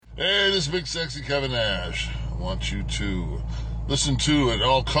Hey, this is Big Sexy Kevin Nash. I want you to listen to, at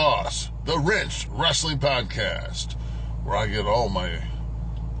all costs, the Rich Wrestling Podcast, where I get all my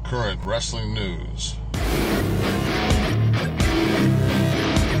current wrestling news.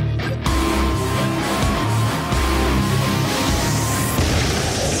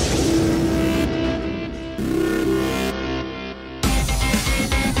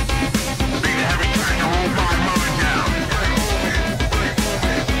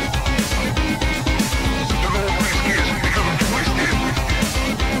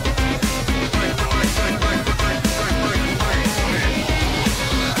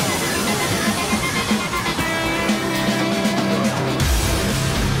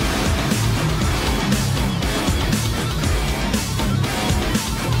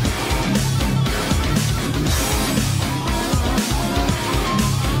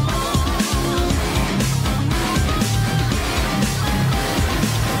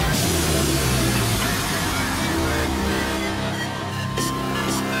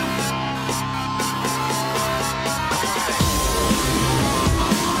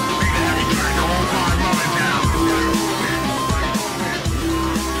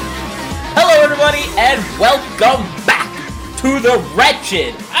 And welcome back to the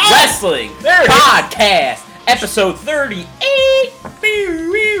Wretched Wrestling Podcast, episode 38.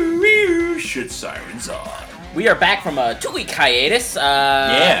 Shit sirens on. We are back from a 2-week hiatus.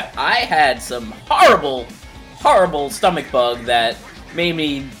 Yeah. I had some horrible stomach bug that made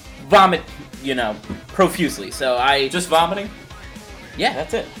me vomit, profusely. So I... Just vomiting? Yeah,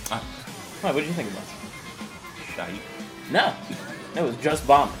 that's it. Oh. What did you think of that? Shite. No. It was just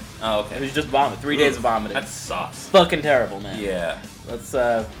vomit. Oh, okay. It was just vomit. 3 days of vomiting. That sucks. Fucking terrible, man. Yeah. Let's,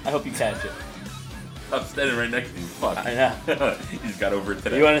 I hope you catch it. I'm standing right next to you. Fuck. I know. You just got over it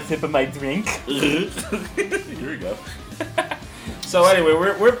today. You want a sip of my drink? Here we go. So anyway,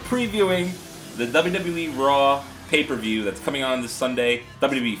 we're previewing the WWE Raw pay-per-view that's coming on this Sunday.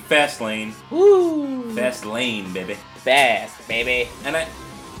 WWE Fastlane. Woo! Fastlane, baby. Fast, baby. And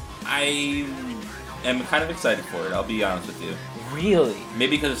I am kind of excited for it, I'll be honest with you. Really?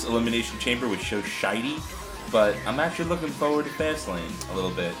 Maybe because Elimination Chamber was so shitey, but I'm actually looking forward to Fastlane a little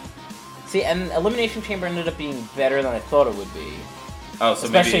bit. See, and Elimination Chamber ended up being better than I thought it would be. Oh, so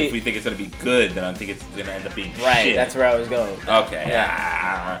maybe if we think it's going to be good, then I think it's going to end up being right, shit. that's where I was going. Okay.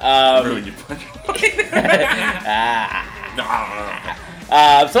 Yeah. Ruined your punch.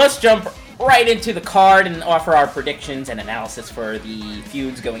 So let's jump right into the card and offer our predictions and analysis for the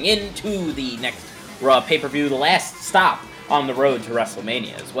feuds going into the next Raw pay-per-view, the last stop on the road to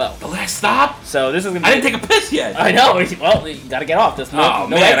WrestleMania as well. The last stop? So this is gonna be... I didn't take a piss yet. I know. Well, you gotta get off. I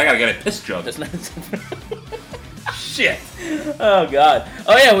gotta get a piss joke. Shit. Oh God.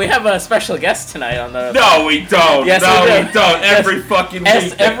 Oh yeah, we have a special guest tonight on the... No, we don't. Yes, no, we we don't. Every fucking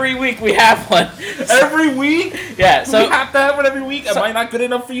week. Every week we have one. Every week? Yeah. So we have to have one every week. Am I not good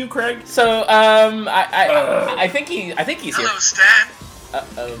enough for you, Craig? So I think he's here. Hello, Stan.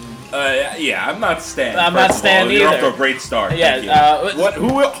 Yeah, I'm not Stan. I'm not Stan either. You're off to a great start. Yeah.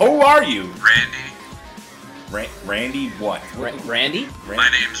 Who are you? Randy. Randy what? Randy? My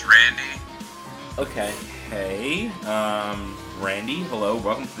name's Randy. Okay. Hey, Randy, hello,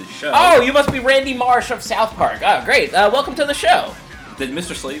 welcome to the show. Oh, you must be Randy Marsh of South Park. Oh, great. Welcome to the show. Did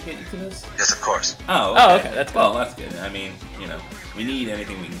Mr. Slave get you to this? Yes, of course. Oh, okay. That's good. Well, that's good. I mean, we need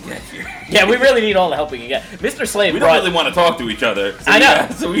anything we can get here. Yeah, we really need all the help we can get. Mr. Slave We don't really want to talk to each other. So I know. Yeah,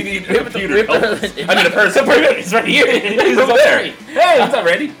 so we need a computer help. I mean, a person. He's right here. He's over there. Hey, what's up,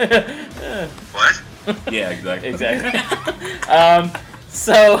 Randy? What? Yeah, exactly. Exactly.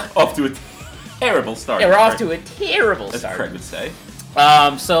 So... Off to a terrible start. Yeah, we're off to a terrible As start. Craig would say.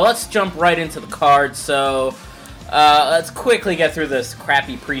 So let's jump right into the card. So... let's quickly get through this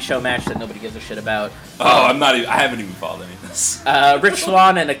crappy pre-show match that nobody gives a shit about. Oh, I haven't even followed any of this. Rich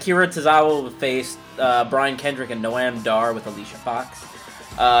Swann and Akira Tozawa will face Brian Kendrick and Noam Dar with Alicia Fox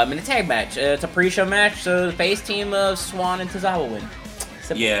in a tag match. It's a pre-show match, so the face team of Swann and Tozawa win.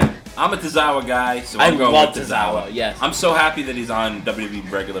 Simple. Yeah, I'm a Tozawa guy, so I'm going love with Tozawa. Yes. I'm so happy that he's on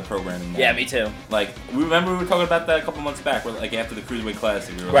WWE regular programming now. Yeah, me too. Like, we were talking about that a couple months back, where, like, after the Cruiserweight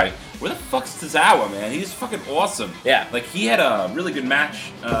Classic, we were Right. like, where the fuck's Tozawa, man? He's fucking awesome. Yeah. Like, he had a really good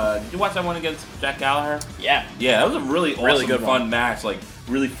match. Did you watch that one against Jack Gallagher? Yeah. Yeah, that was a really awesome, good fun one. match. Like,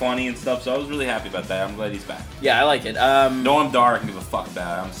 really funny and stuff, so I was really happy about that. I'm glad he's back. Yeah, I like it. Noam Dar, I can give a fuck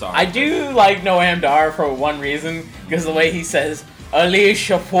about it. I'm sorry. I do like Noam Dar for one reason, because the way he says,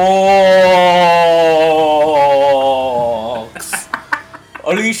 Alicia Fox.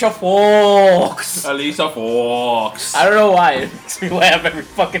 Alicia Fox. Alicia Fox. I don't know why. It makes me laugh every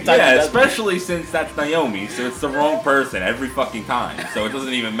fucking time. Yeah, he does it. especially since that's Naomi, so it's the wrong person every fucking time. So it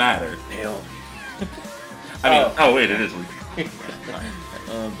doesn't even matter. Naomi. I mean, oh wait, it is.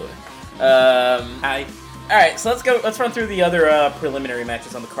 Oh boy. Hi. All right, so let's run through the other preliminary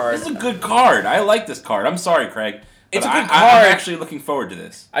matches on the card. This is a good card. I like this card. I'm sorry, Craig. It's but a good I'm card. actually looking forward to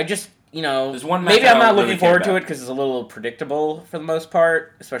this. I just, There's one match maybe I I'm not don't really looking care forward to about. it because it's a little predictable for the most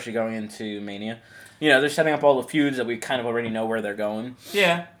part, especially going into Mania. They're setting up all the feuds that we kind of already know where they're going.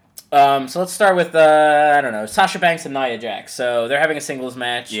 Yeah. So let's start with, Sasha Banks and Nia Jax. So they're having a singles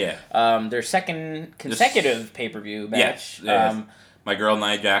match. Yeah. Their second consecutive pay-per-view match. Yes. My girl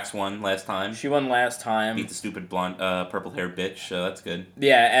Nia Jax won last time. She won last time. Beat the stupid blonde, purple-haired bitch, so that's good.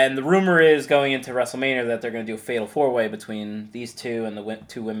 Yeah, and the rumor is going into WrestleMania that they're going to do a fatal four-way between these two and the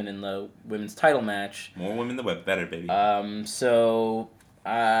two women in the women's title match. More women the web, better, baby. Sasha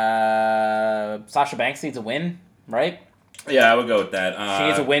Banks needs a win, right? Yeah, I would go with that. She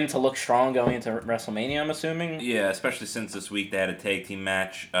needs a win to look strong going into WrestleMania, I'm assuming. Yeah, especially since this week they had a tag team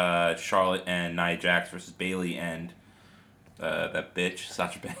match, Charlotte and Nia Jax versus Bayley and that bitch,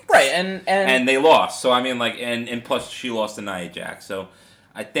 Sasha Banks. Right, and they lost. So, I mean, and plus she lost to Nia Jax. So,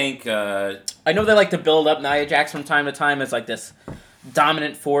 I think... I know they like to build up Nia Jax from time to time as, this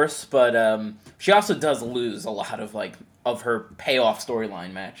dominant force, but she also does lose a lot of her payoff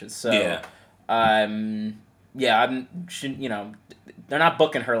storyline matches. So, yeah. They're not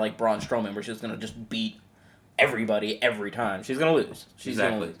booking her like Braun Strowman, where she's gonna just beat everybody every time. She's gonna lose. Exactly.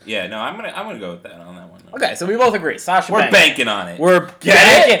 Gonna lose. Yeah, no, I'm gonna go with that on that one. Okay, so we both agree. Sasha We're Banks. banking on it. We're Get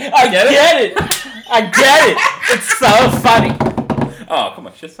banking. it? I get it. I get it. It's so funny. Oh, come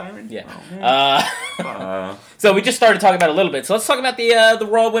on, shit siren. Yeah. Oh, So we just started talking about it a little bit. So let's talk about the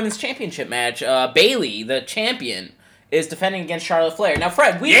Raw Women's Championship match. Bayley, the champion, is defending against Charlotte Flair. Now,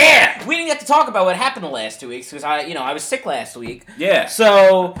 Fred, we didn't get to talk about what happened the last 2 weeks because I was sick last week. yeah.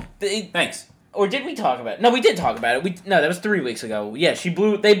 So Thanks. Or did we talk about it? No, we did talk about it. No, that was 3 weeks ago. Yeah,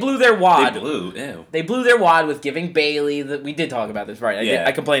 they blew their wad. They blew. Ew. They blew their wad with giving Bayley we did talk about this, right? Yeah.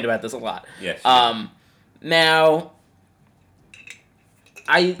 I complained about this a lot. Yes. Now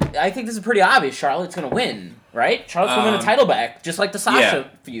I think this is pretty obvious. Charlotte's gonna win, right? Charlotte's gonna win the title back, just like the Sasha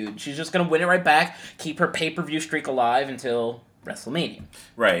feud. She's just gonna win it right back, keep her pay-per-view streak alive until WrestleMania.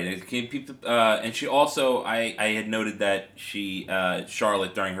 Right. It can keep and she also I had noted that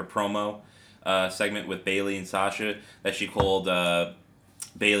Charlotte during her promo segment with Bayley and Sasha that she called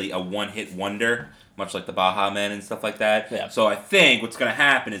Bayley a one-hit wonder, much like the Baha Men and stuff like that. Yeah. So I think what's gonna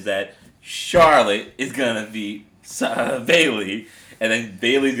happen is that Charlotte is gonna beat Bayley, and then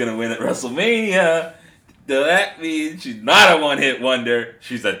Bayley's gonna win at WrestleMania. So that means she's not a one-hit wonder;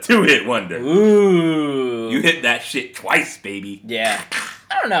 she's a two-hit wonder. Ooh. You hit that shit twice, baby. Yeah.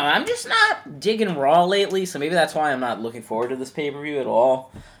 I don't know. I'm just not digging Raw lately, so maybe that's why I'm not looking forward to this pay-per-view at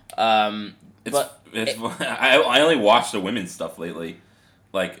all. I only watched the women's stuff lately,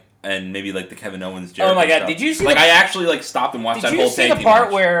 and maybe the Kevin Owens. Jericho Oh my god! stuff. Did you see? I actually stopped and watched that whole Did you see tag the team part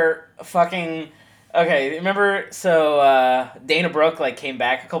match. where fucking? Okay, remember? So Dana Brooke came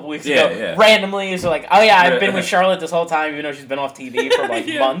back a couple weeks ago Yeah. randomly. So oh yeah, I've been with Charlotte this whole time, even though she's been off TV for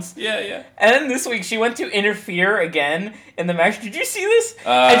months. Yeah. And then this week she went to interfere again in the match. Did you see this?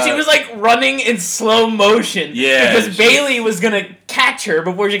 And she was running in slow motion. Yeah, Because Bayley was gonna catch her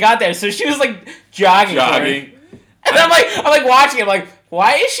before she got there, so she was jogging. for her. And then I'm watching it. I'm like,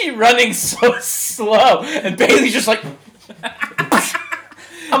 why is she running so slow? And Bayley's just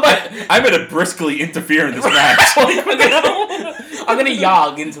I'm gonna briskly interfere in this match. I'm gonna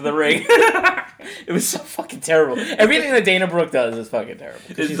jog into the ring. It was so fucking terrible. Everything that Dana Brooke does is fucking terrible.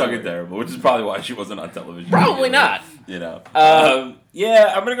 It's fucking terrible, which is probably why she wasn't on television. Probably not. Yeah,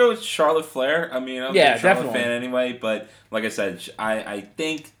 I'm gonna go with Charlotte Flair. I mean, I'm a Charlotte definitely. fan anyway, but like I said, I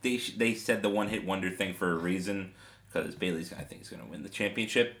think they said the one-hit wonder thing for a reason, because Bayley's, I think, is gonna win the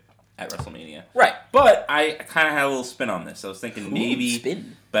championship at WrestleMania. Right. But I kind of had a little spin on this. I was thinking maybe,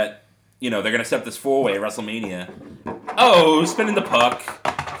 spin. but they're gonna set this four-way at WrestleMania. Oh, spinning the puck.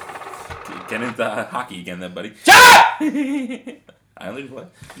 Get into hockey again, then, buddy. I only play.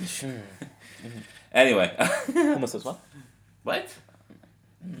 Sure. Anyway. Almost as well. What?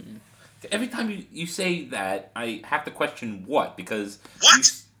 Every time you say that, I have to question what, because...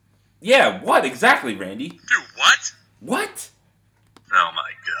 What? Yeah, what exactly, Randy? Do what? What? Oh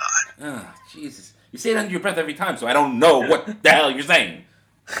my god. Oh, Jesus. You say it under your breath every time, so I don't know what the hell you're saying.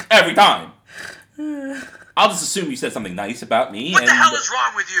 Every time. I'll just assume you said something nice about me. What the hell is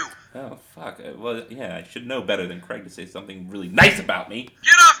wrong with you? Oh, fuck. Well, yeah, I should know better than Craig to say something really nice about me.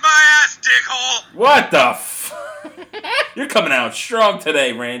 Get off my ass, dickhole! What the f... You're coming out strong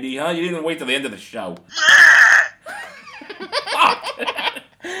today, Randy, huh? You didn't wait till the end of the show.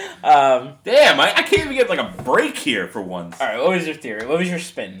 Damn, I can't even get like a break here for once. All right, what was your theory? What was your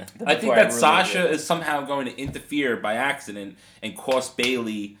spin? I think that Sasha is somehow going to interfere by accident and cost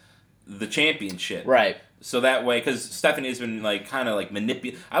Bayley the championship. Right. So that way, because Stephanie has been like kind of like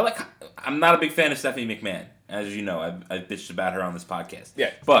manipulating. I'm not a big fan of Stephanie McMahon, as you know. I've bitched about her on this podcast. Yeah.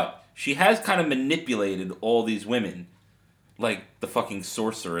 But she has kind of manipulated all these women, like the fucking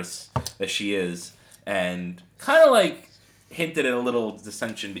sorceress that she is, and kind of like hinted at a little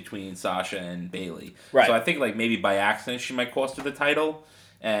dissension between Sasha and Bayley. Right. So I think like maybe by accident she might cost her the title.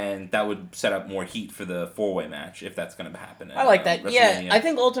 And that would set up more heat for the 4-way match if that's going to happen. I like that. Yeah, I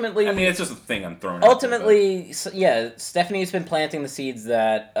think ultimately... I mean, it's just a thing I'm throwing ultimately, yeah, Stephanie's been planting the seeds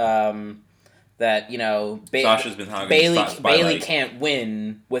that, you know... Sasha's been hogging Bayley can't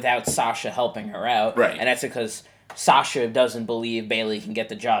win without Sasha helping her out. Right. And that's because Sasha doesn't believe Bayley can get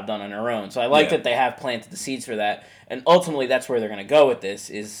the job done on her own. So I like that they have planted the seeds for that. And ultimately, that's where they're going to go with this,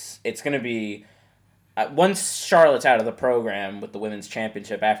 is it's going to be... once Charlotte's out of the program with the women's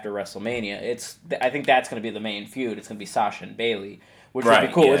championship after WrestleMania, I think that's going to be the main feud. It's going to be Sasha and Bayley, which would be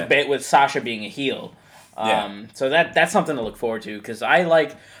cool with Sasha being a heel. So that's something to look forward to because I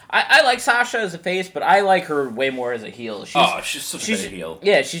like Sasha as a face, but I like her way more as a heel. She's such a heel.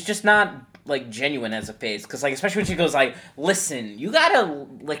 Yeah, she's just not like genuine as a face because like especially when she goes like, listen, you gotta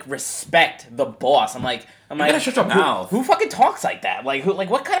like respect the boss. I'm like, shut your mouth. Who fucking talks like that? Like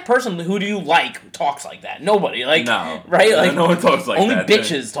what kind of person who do you like talks like that? Nobody. Like no. Right? Like no one talks like only that. Only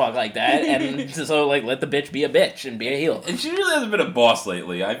bitches talk like that, and so like let the bitch be a bitch and be a heel. And she really hasn't been a boss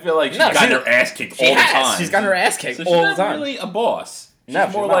lately. I feel like she's gotten her ass kicked all the time. She's gotten her ass kicked all the time. She's not really a boss.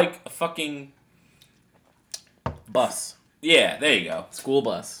 She's more like a fucking bus. Yeah, there you go. School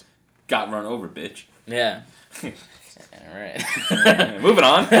bus. Got run over, bitch. Yeah. All right. Moving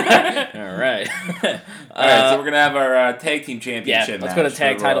on. All right. All right, so we're going to have our tag team championship match. Let's go to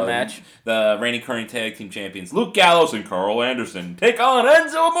tag title match. The reigning current tag team champions, Luke Gallows and Carl Anderson, take on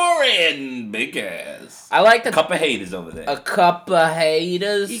Enzo Amore and Big Ass. I like the... Cup of haters over there. A cup of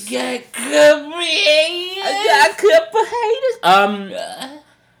haters. You got cup of haters. I got cup of haters.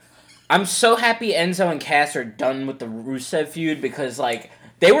 I'm so happy Enzo and Cass are done with the Rusev feud because, like,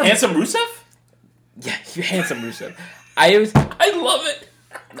 they were... Handsome Rusev? Yeah, you handsome Rusev. I love it.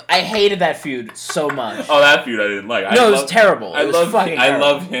 I hated that feud so much. Oh, that feud I didn't like. It was terrible. It was fucking terrible.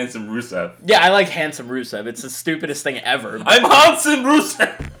 I love handsome Rusev. Yeah, I like handsome Rusev. It's the stupidest thing ever. I'm handsome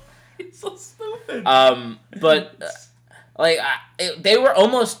Rusev. He's so stupid. They were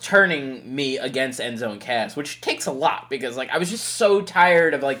almost turning me against Enzo and Cass, which takes a lot because like I was just so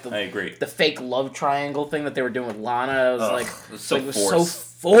tired of like I agree. The fake love triangle thing that they were doing with Lana. It was so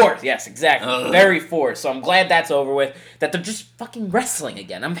forced. Yes, exactly. Very forced. So I'm glad that's over with. That they're just fucking wrestling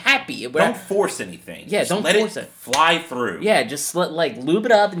again. I'm happy. Don't force anything. Yeah, just don't let force it. Fly through. Yeah, just lube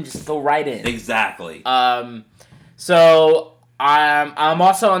it up and just go right in. Exactly. So I'm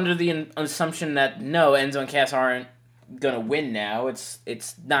also under the assumption that no, Enzo and Cass aren't gonna win now. It's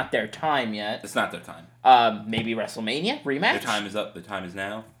not their time yet. It's not their time. Maybe WrestleMania rematch. Their time is up. Their time is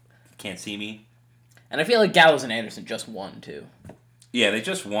now. Can't see me. And I feel like Gallows and Anderson just won too. Yeah, they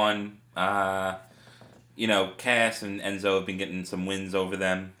just won. You know, Cass and Enzo have been getting some wins over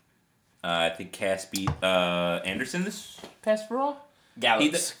them. I think Cass beat Anderson this past Raw.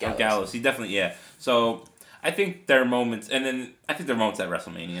 Gallows. He definitely, yeah. So I think their moments, and then I think their moments at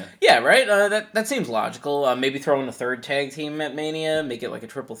WrestleMania. Yeah, right. That seems logical. Maybe throw in a third tag team at Mania, make it like a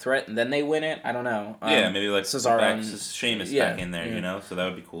triple threat, and then they win it. I don't know. Yeah, maybe like Cesaro and Sheamus back in there, you know. So that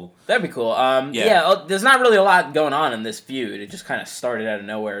would be cool. That'd be cool. There's not really a lot going on in this feud. It just kind of started out of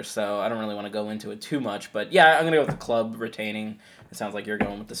nowhere, so I don't really want to go into it too much. But yeah, I'm gonna go with the club retaining. It sounds like you're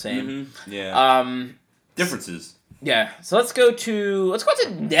going with the same. Mm-hmm. Yeah. Yeah. Differences. So let's go to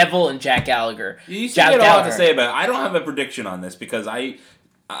Neville and Jack Gallagher. You still get a lot to say about it. I don't have a prediction on this because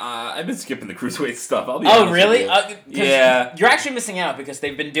I've been skipping the cruiserweight stuff. I'll be honest. Oh, really? Yeah. You're actually missing out because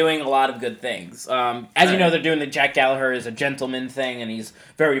they've been doing a lot of good things. As you know, they're doing the Jack Gallagher is a gentleman thing, and he's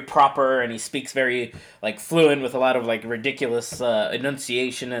very proper, and he speaks very like fluent with a lot of like ridiculous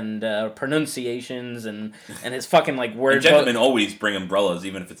enunciation and pronunciations, and his fucking like word. Gentlemen always bring umbrellas,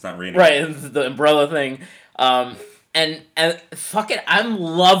 even if it's not raining. Right, the umbrella thing. And fucking, I'm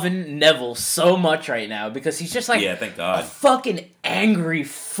loving Neville so much right now because he's just like thank God. A fucking angry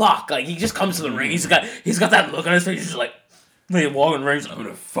fuck. Like he just comes to the ring. He's got that look on his face. He's just like, Like walking rings. I'm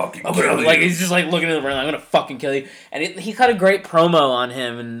gonna fucking I'm kill gonna, you. like he's just like looking at the ring. I'm gonna fucking kill you. And he cut a great promo on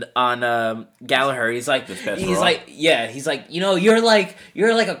him and on Gallagher. He's like, This past he's Raw? like, yeah, he's like, you're like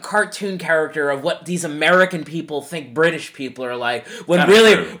a cartoon character of what these American people think British people are like. When Kinda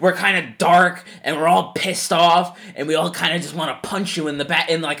really true. we're kind of dark and we're all pissed off and we all kind of just want to punch you in the back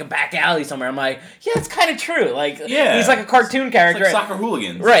in like a back alley somewhere. I'm like, yeah, it's kind of true. Like, Yeah. he's like a cartoon It's character. like soccer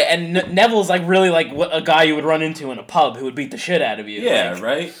hooligans. Right, and Neville's like really like a guy you would run into in a pub who would beat the shit out of you. Yeah, like,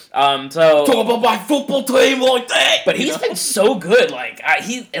 right? So, Talk about my football team like that! but You he's know? been so good. Like I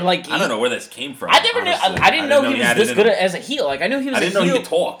don't know where this came from. I never knew. honestly. I didn't know he was had this it in good him. as a heel. Like I knew he was. I didn't a know heel. he could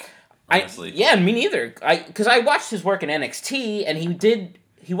talk. Honestly. Yeah, me neither. Because I watched his work in NXT, and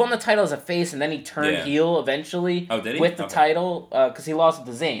he won the title as a face, and then he turned Yeah. heel eventually. Oh, did he? With the Okay. title, because he lost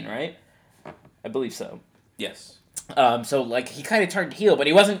to Zayn, right? I believe so. Yes. So like he kind of turned heel, but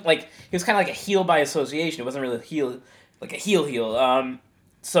he wasn't like he was kind of like a heel by association. He wasn't really a heel.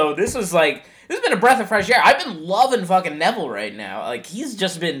 So this has been a breath of fresh air. I've been loving fucking Neville right now. Like he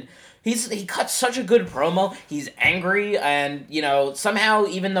cuts such a good promo. He's angry and somehow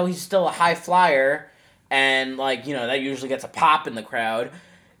even though he's still a high flyer and that usually gets a pop in the crowd,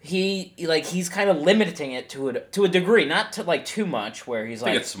 he's kind of limiting it to a degree, not to like too much where he's I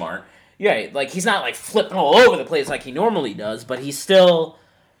think like it's smart. yeah, like he's not like flipping all over the place like he normally does, but he's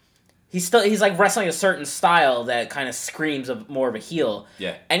like wrestling a certain style that kind of screams of more of a heel.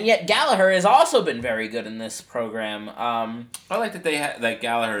 Yeah. And yet Gallagher has also been very good in this program. I like that that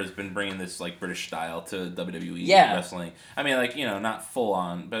Gallagher has been bringing this like British style to WWE Yeah. wrestling. I mean, like not full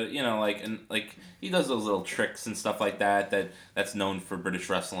on, but like he does those little tricks and stuff like that's known for British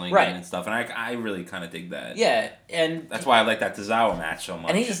wrestling Right. and stuff. And I really kind of dig that. Yeah, and That's why I like that Tozawa match so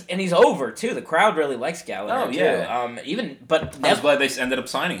much. and he's over too. The crowd really likes Gallagher. Oh, yeah. Too. I was glad they ended up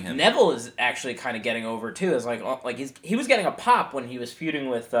signing him. Neville is actually kind of getting over too. Is like he was getting a pop when he was feuding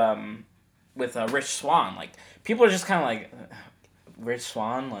with Rich Swann. Like people are just kind of like Rich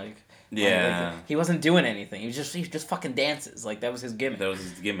Swann, like Yeah. he wasn't doing anything. He just fucking dances. Like that was his gimmick. That was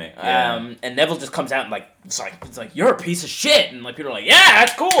his gimmick. Yeah. And Neville just comes out and like it's like you're a piece of shit, and like people are like, yeah,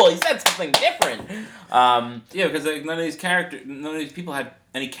 that's cool. He said something different. Yeah, because like, none of these people had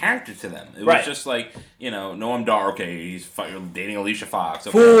any character to them. It was Right. just like, Noam Dar, okay, he's dating Alicia Fox.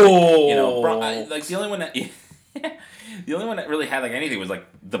 Okay. Fool. Like the only one that the only one that really had like anything was like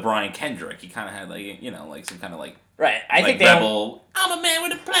the Brian Kendrick. He kind of had like some kind of like Right. I think rebel. I'm a man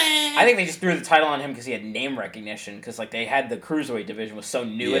with a plan. I think they just threw the title on him because he had name recognition. Because like they had the cruiserweight division was so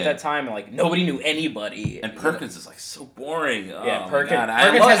new at Yeah. that time, and like nobody knew anybody. And Perkins is like so boring. Yeah, oh, Perkins- My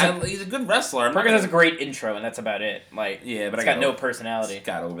God. Perkins he's a good wrestler. Perkins has a great intro, and that's about it. Like Yeah, but it's I got no personality.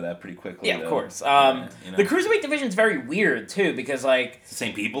 got over that pretty quickly. Yeah, of though. course. Yeah, The cruiserweight division's very weird too because like it's the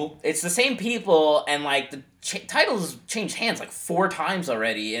same people. it's the same people, and like the titles changed hands like 4 times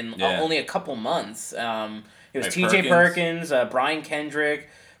already in Yeah. only a couple months. It was Like T.J. Perkins, Brian Kendrick,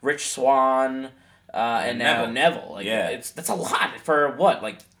 Rich Swann, and now Neville. Like, Yeah. that's a lot for what,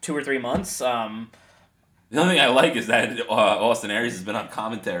 like 2 or 3 months. The only thing I like is that Austin Aries has been on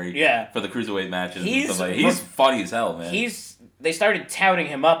commentary Yeah. for the cruiserweight matches. He's- and stuff like he's funny as hell, man. They started touting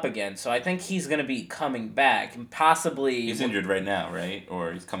him up again, so I think he's gonna be coming back and possibly. He's injured right now, right?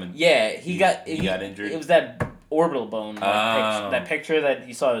 Or he's coming. Yeah, he got injured? It was that orbital bone Oh. that picture that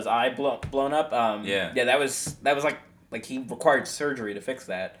you saw his eye blown up. Yeah. that was like he required surgery to fix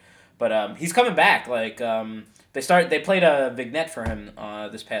that, but he's coming back. Like they played a vignette for him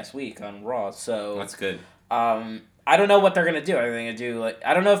this past week on Raw. So That's good. I don't know what they're gonna do. Are they gonna do like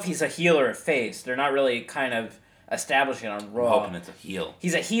I don't know if he's a heel or a face. They're not really kind of establishing it on I'm Raw. hoping it's a heel.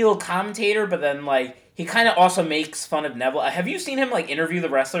 He's a heel commentator, but then like he kind of also makes fun of Neville. Have you seen him like interview the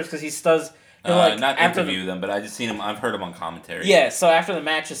wrestlers? Because he does. He'll, like, Not after interview them, but I just seen him. I've heard him on commentary. Yeah, so after the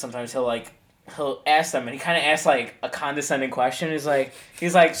matches, sometimes he'll ask them, and he kind of asks like a condescending question. He's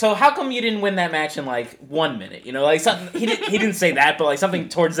like, so how come you didn't win that match in like 1 minute? Like something he didn't say that, but like something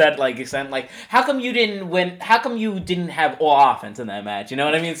towards that like extent. Like how come you didn't win? How come you didn't have all offense in that match? You know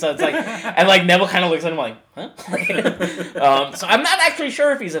what I mean? So it's like, and like Neville kind of looks at him like, huh? So I'm not actually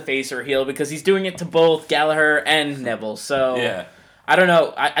sure if he's a face or a heel because he's doing it to both Gallagher and Neville. So Yeah. I don't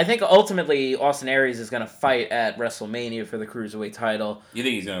know. I think ultimately Austin Aries is going to fight at WrestleMania for the Cruiserweight title. You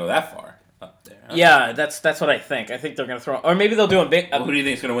think he's gonna go that far up there? Huh? Yeah, that's what I think. I think they're going to throw... Or maybe they'll do a big... Well, who do you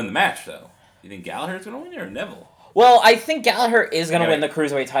think is gonna win the match, though? You think Gallagher's gonna win it or Neville? Well, I think Gallagher is going to Okay. win the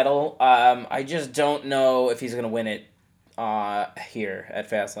Cruiserweight title. I just don't know if he's going to win it here at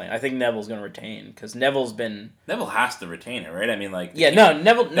Fastlane. I think Neville's going to retain because Neville has to retain it, right? I mean, like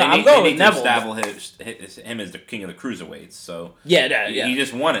Neville. No, I'm going with Neville. Establish him as the king of the cruiserweights. So yeah. He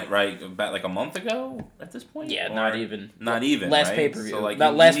just won it right about like a month ago at this point. Yeah, or not even last right? pay-per-view. So like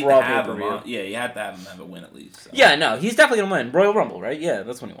not last Raw pay-per-view. Yeah, you had to have a win at least. So. Yeah, no, he's definitely gonna win Royal Rumble, right? Yeah,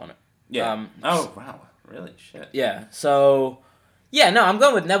 that's when he won it. Yeah. Oh wow, really? Shit. Yeah. So. Yeah, no, I'm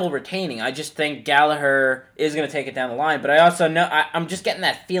going with Neville retaining. I just think Gallagher is going to take it down the line. But I also know I'm just getting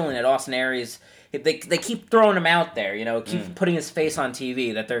that feeling that Austin Aries, they keep throwing him out there, keep putting his face on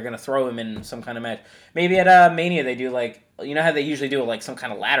TV that they're going to throw him in some kind of match. Maybe at Mania they do like, you know how they usually do like some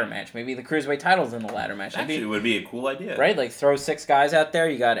kind of ladder match. Maybe the Cruiserweight title's in the ladder match. Actually, it would be a cool idea. Right? Like throw 6 guys out there.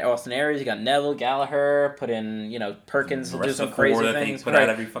 You got Austin Aries, you got Neville, Gallagher, put in, Perkins to do some crazy things. Put out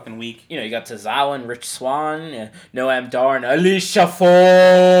every fucking week. You got Tozawa and Rich Swann, Noam Dar and Alicia Fox.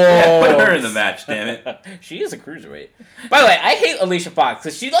 Yeah, put her in the match, damn it. She is a cruiserweight. By the way, I hate Alicia Fox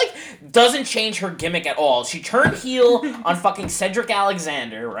because she doesn't change her gimmick at all. She turned heel on fucking Cedric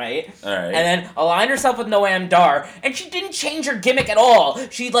Alexander, right? All right. And then aligned herself with Noam Dar, and she didn't change her gimmick at all.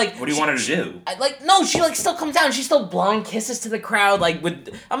 She What do you want her to do? No, she still comes down. She's still blowing kisses to the crowd.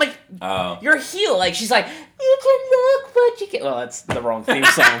 I'm like, oh, you're a heel. She's like, you can look, but you can't. Well, that's the wrong theme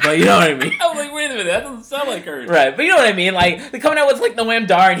song, but you know what I mean. I'm like, wait a minute, that doesn't sound like her. Right, but you know what I mean. They're coming out with Noam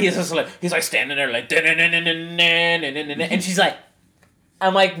Dar, and he's just he's standing there and she's like.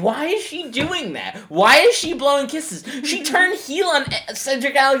 I'm like, why is she doing that? Why is she blowing kisses? She turned heel on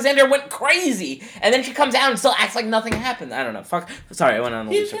Cedric Alexander, went crazy, and then she comes out and still acts like nothing happened. I don't know. Fuck. Sorry, I went on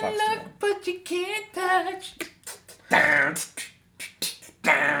Alicia Fox. You can look, but you can't touch.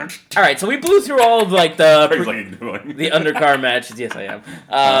 All right, so we blew through all of the undercard matches. Yes, I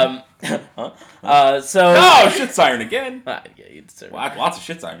am. Shit siren again. Yeah, you deserve it. Lots of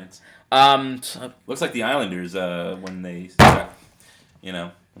shit sirens. Looks like the Islanders when they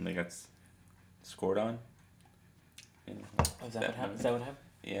when they got scored on. Is that what happened? Is that what happened?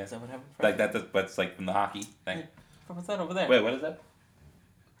 Yeah. Is that what happened? Like that's like from the hockey thing. What's that over there? Wait, what is that?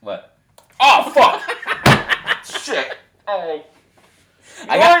 What? Oh fuck! Shit! Oh.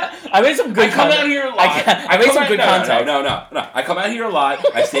 I made some good. I come out here a lot. I made some good content. No. I come out here a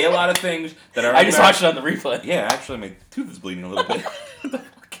lot. I say a lot of things that are. I just watched it on the replay. Yeah, actually, my tooth is bleeding a little bit.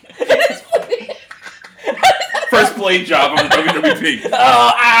 First blade job of the WWE.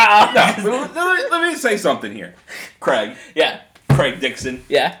 Let me say something here. Craig. Yeah. Craig Dixon.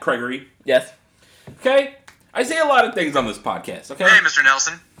 Yeah. Gregory. Yes. Okay? I say a lot of things on this podcast, okay? Hey, Mr.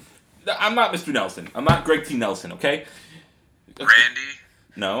 Nelson. I'm not Mr. Nelson. I'm not Greg T. Nelson, okay? Randy.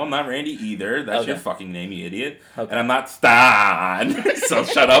 No, I'm not Randy either. That's okay. your fucking name, you idiot. Okay. And I'm not Stan. So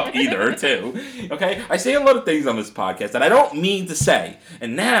shut up either, too. Okay? I say a lot of things on this podcast that I don't mean to say.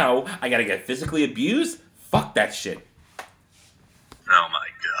 And now I gotta get physically abused? Fuck that shit. Oh my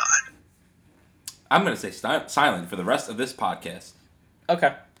god. I'm gonna stay silent for the rest of this podcast.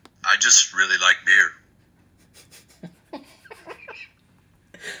 Okay. I just really like beer.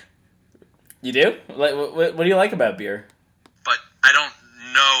 You do? What do you like about beer? But I don't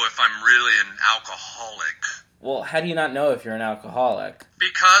know if I'm really an alcoholic. Well, how do you not know if you're an alcoholic?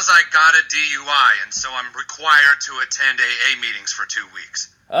 Because I got a DUI, and so I'm required to attend AA meetings for 2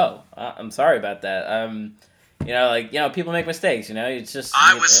 weeks. Oh, I'm sorry about that. People make mistakes, it's just...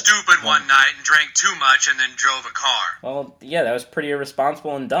 I was stupid one night and drank too much and then drove a car. Well, yeah, that was pretty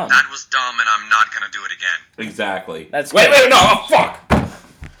irresponsible and dumb. That was dumb, and I'm not gonna do it again. Exactly. Wait, no, oh, fuck!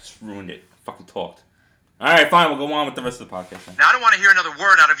 Just ruined it. Fucking talked. Alright, fine, we'll go on with the rest of the podcast then. Now, I don't want to hear another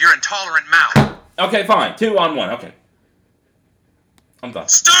word out of your intolerant mouth. Okay, fine. 2 on 1, okay. I'm done.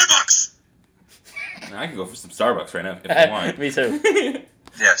 Starbucks! I can go for some Starbucks right now if you want. Me too.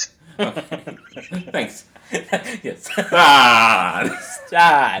 Yes. Thanks. Yes.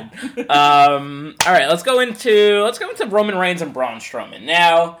 God. All right, let's go into Roman Reigns and Braun Strowman.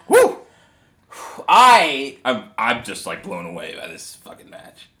 Now, Woo! I'm just blown away by this fucking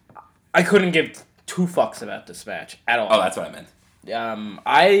match. I couldn't give 2 fucks about this match at all. Oh, that's what I meant.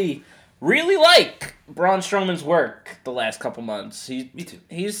 I really like Braun Strowman's work the last couple months. Me too.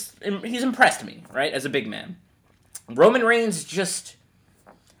 He's impressed me, right, as a big man. Roman Reigns just,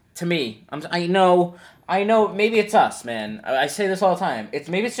 to me, I know, maybe it's us, man. I say this all the time.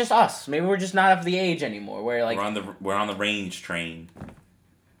 Maybe it's just us. Maybe we're just not of the age anymore. Where we're on the range train.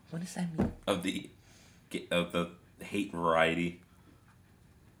 What does that mean? Of the hate variety.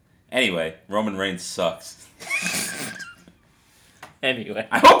 Anyway, Roman Reigns sucks. Anyway.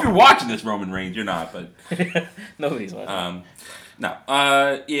 I hope you're watching this, Roman Reigns. You're not, but... Nobody's watching.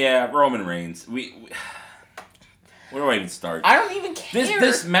 Yeah, Roman Reigns. Where do I even start? I don't even care.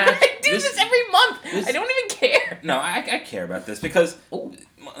 This match... I do this every month. I don't even care. No, I care about this because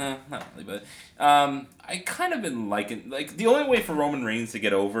not really, but I kind of been liking like the only way for Roman Reigns to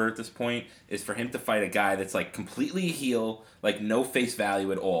get over at this point is for him to fight a guy that's like completely a heel, like no face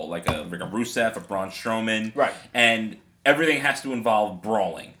value at all, like a Rusev, a Braun Strowman, Right. And everything has to involve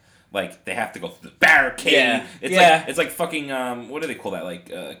brawling. Like they have to go through the barricade. Yeah. It's like fucking what do they call that?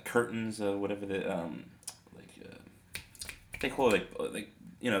 Like curtains, whatever the they call it like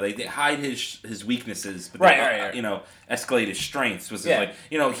they hide his weaknesses, but right. Escalate his strengths. Was Yeah. like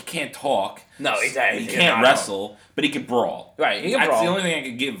he can't talk. No, exactly. He can't wrestle, but he can brawl. Right, he can That's brawl. the only thing I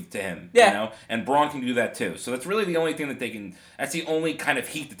could give to him. Yeah. And Braun can do that too. So that's really the only thing that they can. That's the only kind of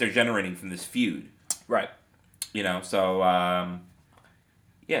heat that they're generating from this feud. Right. So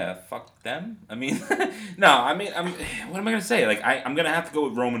yeah, fuck them. I mean, no, I mean, what am I gonna say? Like, I'm gonna have to go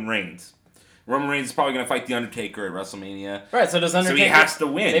with Roman Reigns. Roman Reigns is probably gonna fight the Undertaker at WrestleMania. Right. So does Undertaker? So he has to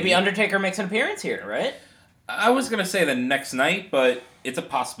win. Maybe Undertaker makes an appearance here, right? I was gonna say the next night, but it's a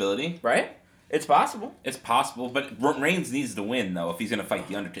possibility. Right. It's possible. It's possible, but Reigns needs to win though if he's gonna fight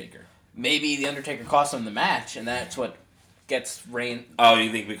the Undertaker. Maybe the Undertaker costs him the match, and that's what gets Reigns. Oh,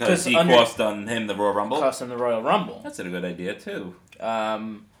 you think because he cost on him the Royal Rumble? Cost him the Royal Rumble. That's a good idea too.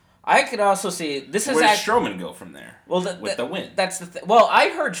 I could also see this is. Where does Strowman go from there? Well, with the win. That's the well. I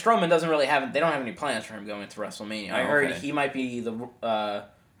heard Strowman doesn't really have. They don't have any plans for him going into WrestleMania. I heard okay. he might be the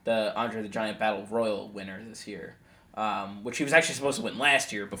Andre the Giant Battle Royal winner this year, which he was actually supposed to win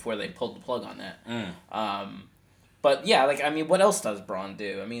last year before they pulled the plug on that. But yeah, like I mean, what else does Braun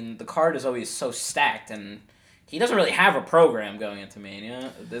do? I mean, the card is always so stacked, and he doesn't really have a program going into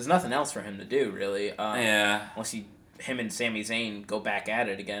Mania. There's nothing else for him to do really. Unless him and Sami Zayn go back at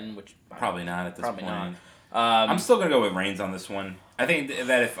it again, which probably not at this point. Not. I'm still gonna go with Reigns on this one. I think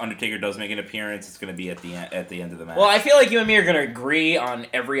that if Undertaker does make an appearance, it's gonna be at the end of the match. Well, I feel like you and me are gonna agree on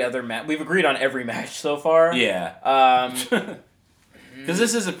every other match. We've agreed on every match so far. Yeah. Because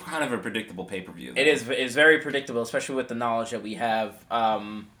this is a kind of a predictable pay-per-view. It is. It's very predictable, especially with the knowledge that we have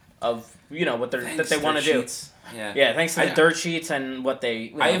of what they want to do. Yeah. Thanks to the dirt sheets and what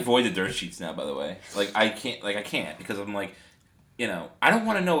they. I avoid the dirt sheets now. By the way, I can't because I'm like, I don't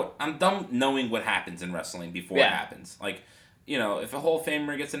want to know. I'm done knowing what happens in wrestling before it happens. Like, if a Hall of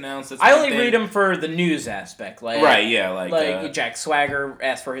Famer gets announced, I only read them for the news aspect, like right, yeah, like Jack Swagger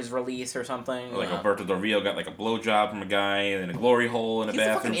asked for his release or something. Or like Alberto Del Rio got like a blowjob from a guy and a glory hole in a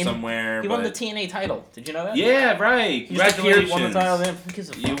bathroom somewhere. He won the TNA title. Did you know that? Yeah, right. Congratulations. Won the title.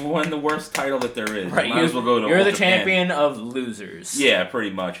 You won the worst title that there is. Right. You might as well go to You're the Japan. champion of losers. Yeah,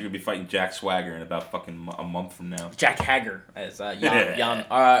 pretty much. You're gonna be fighting Jack Swagger in about fucking a month from now. Jack Hager, as Jan,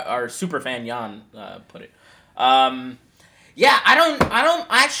 our super fan Jan put it. Yeah, I don't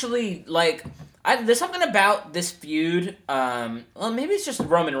actually like. There's something about this feud. Well, maybe it's just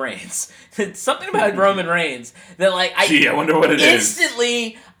Roman Reigns. It's something about Roman Reigns that like I wonder what it is.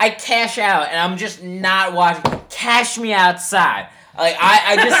 Instantly, I cash out, and I'm just not watching. Cash me outside. Like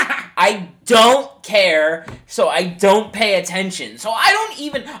I don't care, so I don't pay attention. So I don't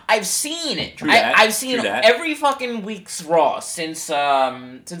even. I've seen it. I've seen every fucking week's Raw since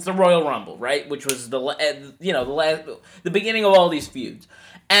the Royal Rumble, right? Which was the beginning of all these feuds,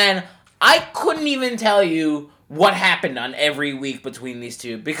 and I couldn't even tell you what happened on every week between these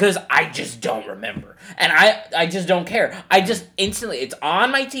two because I just don't remember. And I just don't care. I just instantly, it's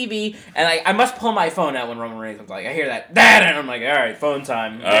on my TV, and I must pull my phone out when Roman Reigns comes like, I hear that, and I'm like, all right, phone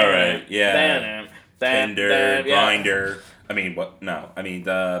time. All right, yeah. Tinder, Grindr. I mean, what? No. I mean,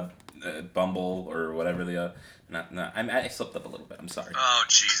 the Bumble or whatever the, I slipped up a little bit. I'm sorry. Oh,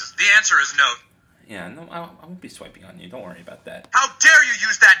 Jesus. The answer is no. Yeah, no, I won't be swiping on you. Don't worry about that. How dare you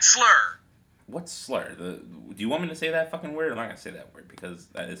use that slur? What slur? Do you want me to say that fucking word? I'm not going to say that word because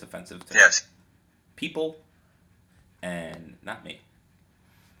that is offensive to people and not me.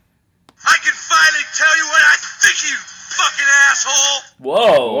 I can finally tell you what I think, you fucking asshole!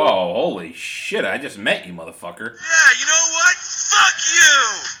 Whoa, holy shit, I just met you, motherfucker. Yeah, you know what? Fuck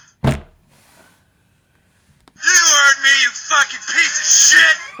you! You heard me, you fucking piece of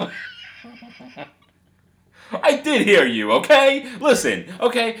shit! I did hear you, okay? Listen,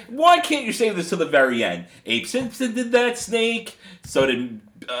 okay? Why can't you save this to the very end? Abe Simpson did that, Snake. So did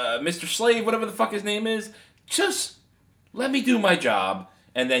Mr. Slave, whatever the fuck his name is. Just let me do my job,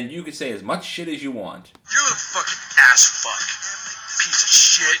 and then you can say as much shit as you want. You're a fucking ass fuck. Piece of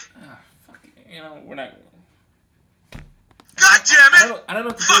shit. We're not... God damn it! I don't know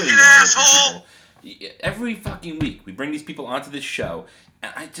what to fucking do anymore. Asshole! Every fucking week, we bring these people onto this show,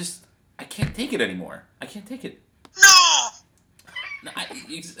 and I can't take it anymore. I can't take it. No!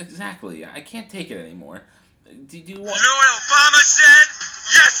 Exactly. I can't take it anymore. Do you want... You know what Obama said?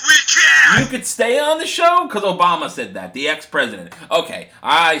 Yes, we can! You could stay on the show because Obama said that. The ex-president. Okay,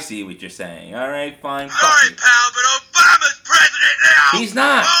 I see what you're saying. All right, fine. Sorry, pal, but Obama's president now. He's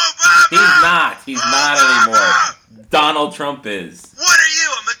not. Obama! He's not. He's not Obama! anymore. Donald Trump is. What are you,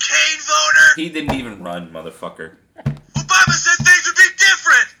 a McCain voter? He didn't even run, motherfucker. Obama said things would be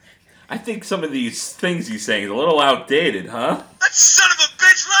different. I think some of these things he's saying is a little outdated, huh? That son of a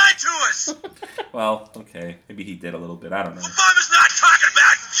bitch lied to us. Well, okay. Maybe he did a little bit. I don't know. Obama's not talking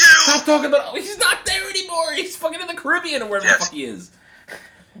about you. Stop talking about... He's not there anymore. He's fucking in the Caribbean or wherever the Yes. fuck he is.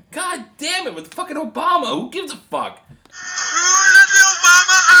 God damn it, with fucking Obama. Who gives a fuck? Let the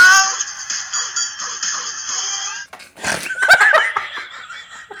Obama out.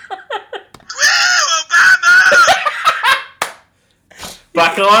 Woo, Obama!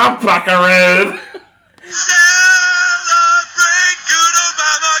 Buckle up, buckaroo. Celebrate good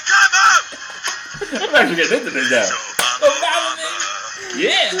Obama. Come on. I'm actually getting into this now. Obama.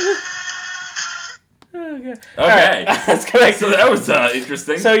 Yeah. Okay. Okay. Alright, let's go back So to that was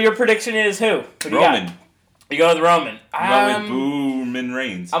interesting. So your prediction is who? What do you Roman. got? You go with Roman. Roman Boomin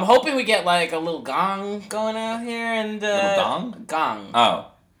Reigns. I'm hoping we get like a little gong going out here and Little gong? Gong.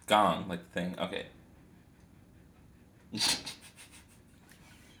 Oh, gong, like the thing. Okay.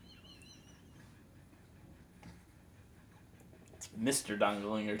 Mr.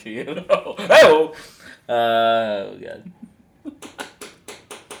 Dongalinger to you. Oh, God.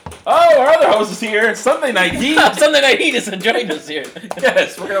 Oh, our other host is here. Sunday Night Heat. Something I need is joined us here.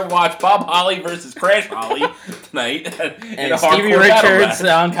 Yes, we're gonna watch Bob Holly versus Crash Holly tonight. In And a Stevie hardcore battle Richards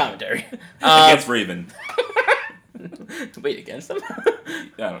match. on commentary. Against Raven. Wait, against them? I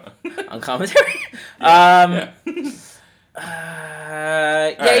don't know. On commentary? Yeah.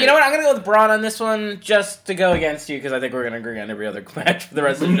 Yeah, Alright. you know what? I'm gonna go with Braun on this one just to go against you because I think we're gonna agree on every other match for the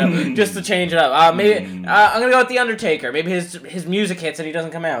rest of the show, just to change it up. Maybe I'm gonna go with the Undertaker. Maybe his music hits and he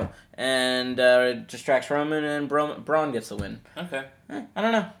doesn't come out and distracts Roman and Braun gets the win. Okay. I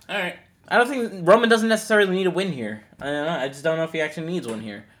don't know. All right. I don't think Roman doesn't necessarily need a win here. I don't know. I just don't know if he actually needs one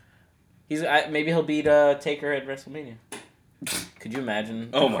here. Maybe he'll beat Taker at WrestleMania. Could you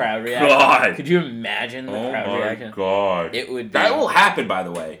imagine the crowd reaction? God. Could you imagine the crowd reaction? God. It would be... That will happen, by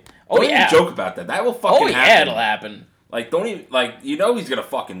the way. Oh, Don't yeah. even joke about that. That will fucking Oh, happen. yeah, it'll happen. Like, don't even... Like, you know he's gonna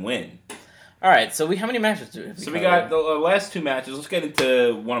fucking win. All right, so how many matches do we have? So we got the last two matches. Let's get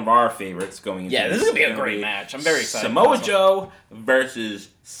into one of our favorites going into Yeah, this is going to be a great match. I'm very excited. Samoa Joe versus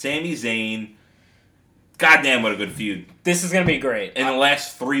Sami Zayn. Goddamn, what a good feud. This is going to be great. In the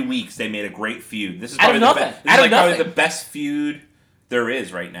last 3 weeks, they made a great feud. This is Out of probably nothing. This Out is of like probably nothing. the best feud there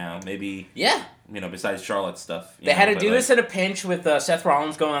is right now. Maybe, Yeah. besides Charlotte stuff. They had to do this in a pinch with Seth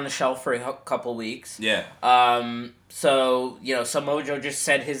Rollins going on the shelf for a couple weeks. Yeah. So, Samoa Joe just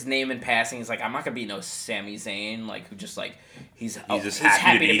said his name in passing. He's like, I'm not going to beat no Sami Zayn, like, who just, like, he's just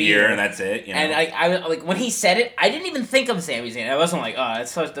happy to be here, and that's it. You know? And I like, when he said it, I didn't even think of Sami Zayn. I wasn't like, oh,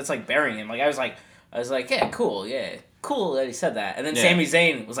 that's like burying him. Like, I was like, yeah, cool that he said that. And then Yeah. Sami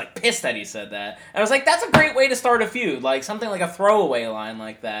Zayn was like pissed that he said that. And I was like, that's a great way to start a feud, like something like a throwaway line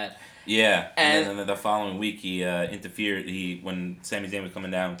like that. Yeah, And- and then the following week he interfered. When Sami Zayn was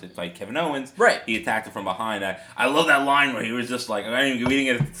coming down to fight Kevin Owens, Right. He attacked him from behind. I love that line where he was just like, we didn't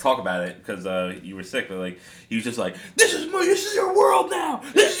get to talk about it because you were sick, but like he was just like, this is your world now.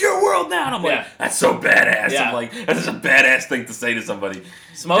 This is your world now. And I'm Yeah. like, that's so badass. Yeah. I'm like, that's just a badass thing to say to somebody.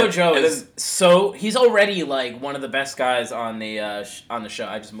 Samoa And- Joe and is he's already like one of the best guys on the show.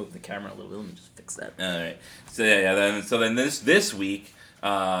 I just moved the camera a little bit. Let me just fix that. All right. So then this week,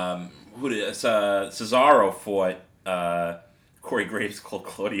 who did Cesaro fought Corey Graves called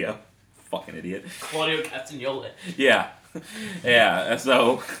Claudio, fucking idiot. Claudio Castagnoli. Yeah, yeah.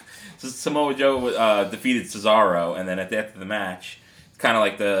 So Samoa Joe defeated Cesaro, and then at the end of the match, kind of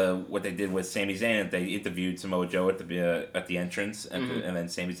like what they did with Sami Zayn. They interviewed Samoa Joe at the entrance, and then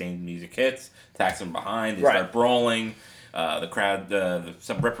Sami Zayn music hits, attacks him behind. They start brawling. The crowd, the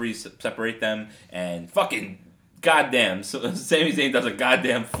referees separate them, and fucking goddamn, so Sami Zayn does a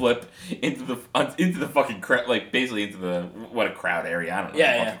goddamn flip into the fucking crowd, like basically into what a crowd area. I don't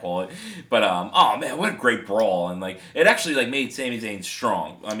know what to call it, but oh man, what a great brawl, and like it actually like made Sami Zayn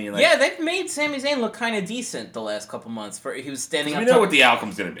strong. I mean, like, Yeah, they've made Sami Zayn look kind of decent the last couple months. He was standing up. we know what the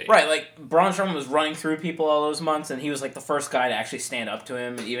outcome's gonna be, Right, like Braun Strowman was running through people all those months, and he was like the first guy to actually stand up to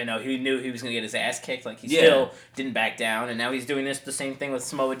him, even though he knew he was gonna get his ass kicked. Like he still didn't back down, and now he's doing the same thing with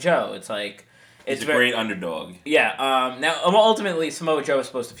Samoa Joe. It's like It's a great underdog. Yeah. Now ultimately Samoa Joe is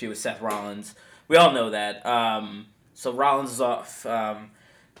supposed to feud with Seth Rollins. We all know that. So Rollins is off,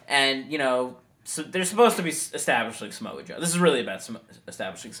 and so they're supposed to be establishing Samoa Joe. This is really about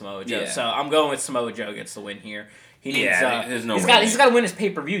establishing Samoa Joe. Yeah. So I'm going with Samoa Joe gets the win here. He needs. Yeah, there's no he's way. got to win his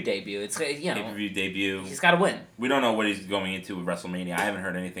pay-per-view debut. It's Pay-per-view debut. He's got to win. We don't know what he's going into with WrestleMania. I haven't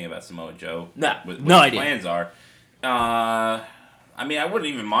heard anything about Samoa Joe. No, what no his idea. plans are. I mean, I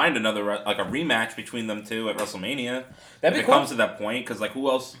wouldn't even mind another like a rematch between them two at WrestleMania. That'd be if cool. it comes to that point, because like who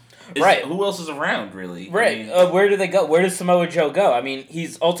else? Right. Who else is around really? Right. I mean, Where do they go? Where does Samoa Joe go? I mean,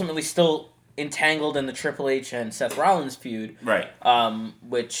 he's ultimately still entangled in the Triple H and Seth Rollins feud. right.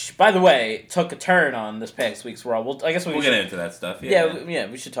 Which, by the way, took a turn on this past week's Raw. I guess We'll get into that stuff. we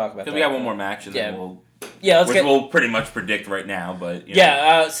should talk about that. Because we got one more match, and then we'll pretty much predict right now. But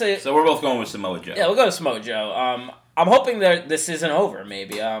so we're both going with Samoa Joe. Yeah, we'll go to Samoa Joe. I'm hoping that this isn't over,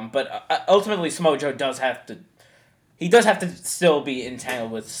 maybe. But ultimately, Samoa Joe does have to still be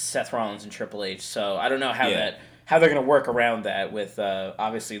entangled with Seth Rollins and Triple H. So I don't know how they're going to work around that. With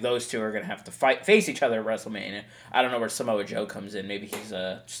obviously those two are going to have to face each other at WrestleMania. I don't know where Samoa Joe comes in. Maybe he's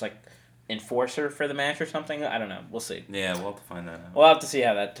just like enforcer for the match or something. I don't know. We'll see. Yeah, we'll have to find that out. We'll have to see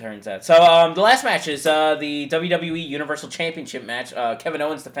how that turns out. So the last match is the WWE Universal Championship match. Kevin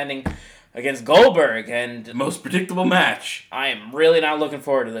Owens defending against Goldberg, and The most predictable match. I am really not looking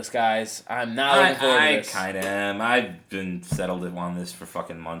forward to this, guys. I'm not looking forward to this. I kind of am. I've been settled on this for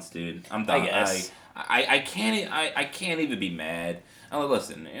fucking months, dude. I'm done. I guess. I can't even be mad.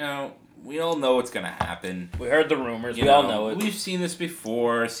 Listen, we all know what's gonna happen. We heard the rumors. We all know it. We've seen this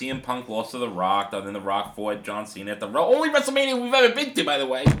before. CM Punk lost to The Rock, then The Rock fought John Cena at the only WrestleMania we've ever been to, by the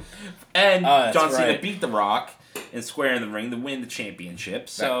way. And John Cena beat The Rock and square in the ring to win the championship.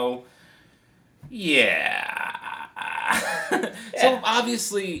 So, yeah. So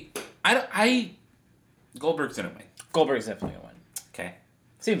obviously, Goldberg's gonna win. Goldberg's definitely gonna win. Okay.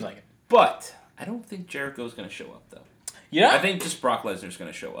 Seems like it. But I don't think Jericho's gonna show up though. Yeah. I think just Brock Lesnar's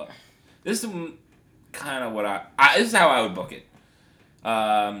gonna show up. This is kind of what this is how I would book it.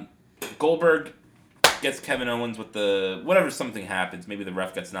 Goldberg gets Kevin Owens with whatever something happens. Maybe the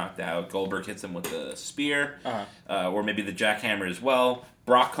ref gets knocked out. Goldberg hits him with the spear, or maybe the jackhammer as well.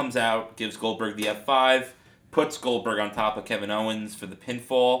 Brock comes out, gives Goldberg the F5, puts Goldberg on top of Kevin Owens for the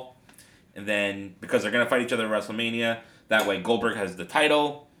pinfall, and then because they're gonna fight each other at WrestleMania, that way Goldberg has the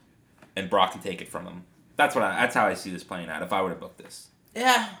title, and Brock can take it from him. That's how I see this playing out. If I were to book this,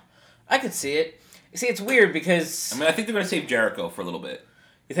 Yeah, I could see it. You see, it's weird because I mean, I think they're gonna save Jericho for a little bit.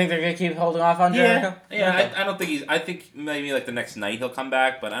 you think they're gonna keep holding off on Jericho. Yeah. Okay. I don't think I think maybe like the next night he'll come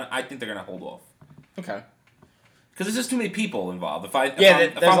back, but I think they're gonna hold off. Okay. Because there's just too many people involved. If I'm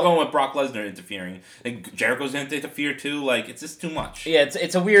going with Brock Lesnar interfering, and Jericho's going to interfere too, like it's just too much. Yeah,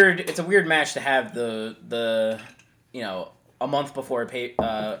 it's a weird match to have the a month before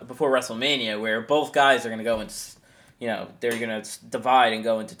WrestleMania where both guys are gonna go and they're gonna divide and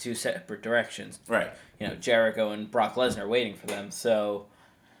go into two separate directions. Right. Jericho and Brock Lesnar waiting for them. So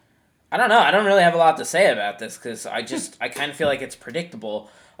I don't know. I don't really have a lot to say about this because I kind of feel like it's predictable.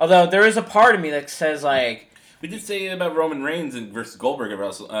 Although there is a part of me that says like. We did say about Roman Reigns versus Goldberg at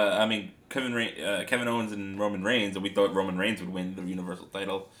Kevin Owens and Roman Reigns, and we thought Roman Reigns would win the Universal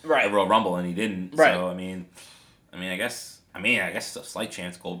title at Royal Rumble, and he didn't. Right. So I guess it's a slight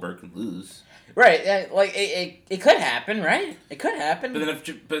chance Goldberg can lose. Right. Like it could happen, right? It could happen.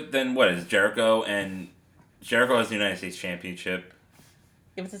 But then what is Jericho has the United States Championship.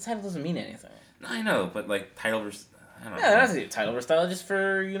 Yeah, but the title doesn't mean anything. I know, but like title versus I don't know. Yeah, that's a title versus title, just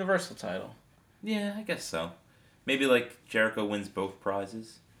for Universal title. Yeah, I guess so. Maybe like Jericho wins both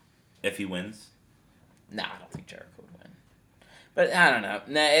prizes, if he wins. Nah, I don't think Jericho would win. But I don't know.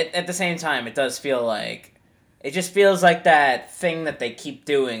 At the same time, it does feel like it just feels like that thing that they keep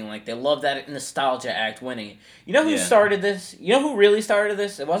doing. Like they love that nostalgia act winning. You know who started this? You know who really started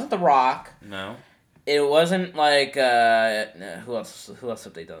this? It wasn't The Rock. No. It wasn't like who else? Who else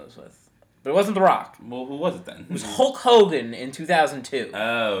have they done this with? But it wasn't The Rock. Well, who was it then? It was Hulk Hogan in 2002.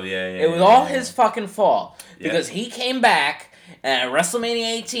 Oh, yeah. It was all his fucking fault. Because he came back at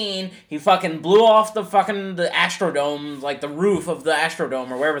WrestleMania 18, he fucking blew off the Astrodome, like the roof of the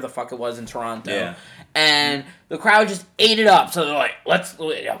Astrodome or wherever the fuck it was in Toronto. Yeah. And the crowd just ate it up. So they're like,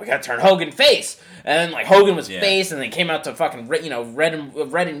 we gotta turn Hogan face. And then like Hogan was face, and they came out to fucking red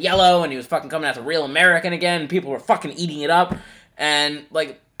and yellow, and he was fucking coming out to Real American again. And people were fucking eating it up. And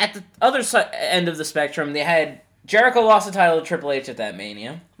like at the other end of the spectrum, they had Jericho lost the title to Triple H at that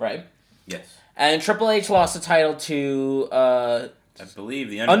Mania, right? Yes. And Triple H lost the title to I believe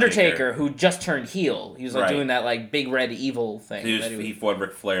the Undertaker, who just turned heel. He was like doing that like big red evil thing. He fought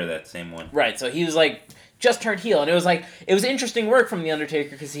Ric Flair that same one. Right, so he was like just turned heel, and it was interesting work from the Undertaker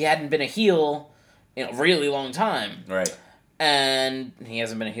because he hadn't been a heel in a really long time. Right. And he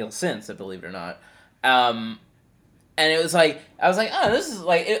hasn't been a heel since, believe it or not. And it was like I was like, oh, this is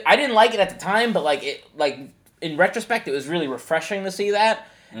like I didn't like it at the time, but like in retrospect, it was really refreshing to see that.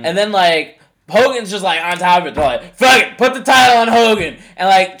 And then, like, Hogan's just, like, on top of it. They're like, fuck it, put the title on Hogan. And,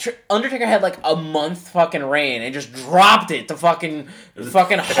 like, Undertaker had, like, a month fucking reign and just dropped it to fucking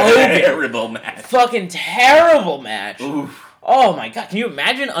Hogan. Terrible match. Fucking terrible match. Oof. Oh my god, can you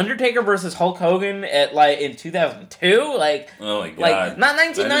imagine Undertaker versus Hulk Hogan at, like, in 2002? Like, Oh my god. like, not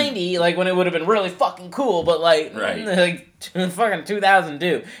 1990, like, when it would have been really fucking cool, but, like, Right. like fucking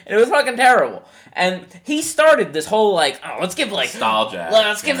 2002. And it was fucking terrible. And he started this whole, like, oh, let's give, like, Nostalgia.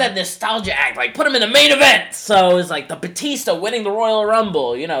 let's give that nostalgia act, like, put him in the main event. So it's like the Batista winning the Royal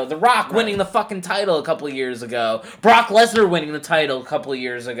Rumble, you know, The Rock winning the fucking title a couple of years ago, Brock Lesnar winning the title a couple of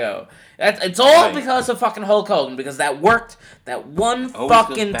years ago. It's all because of fucking Hulk Hogan, because that worked that one Always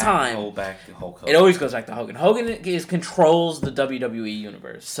fucking goes time. back to Hulk Hogan. It always goes back to Hogan. Hogan controls the WWE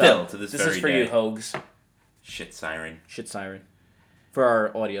universe. So Still, to this this very is for day. you, Hogs. Shit siren. Shit siren. For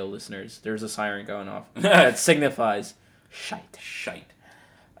our audio listeners, there's a siren going off that signifies shite. Shite.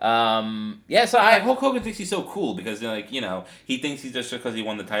 Yeah, so Hulk Hogan thinks he's so cool because, like, you know, he thinks he's just because he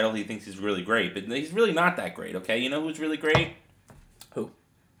won the title, he thinks he's really great, but he's really not that great. Okay, you know who's really great? Who?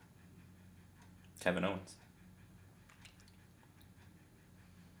 Kevin Owens.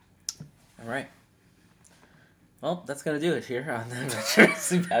 All right. Well, that's gonna do it here on the Retro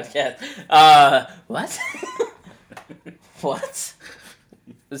Wrestling Podcast. What? What?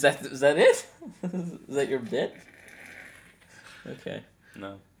 Is that it? Is that your bit? Okay.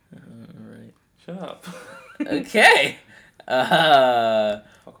 No. All right. Shut up. Okay.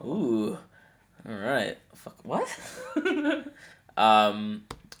 Ooh. All right. Fuck. What?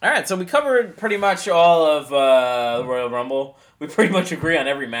 All right. So we covered pretty much all of the Royal Rumble. We pretty much agree on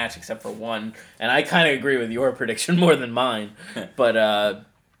every match except for one, and I kind of agree with your prediction more than mine. But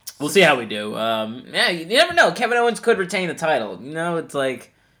we'll see how we do. Yeah, you never know. Kevin Owens could retain the title. You know, it's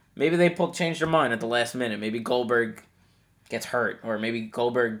like maybe they change their mind at the last minute. Maybe Goldberg gets hurt, or maybe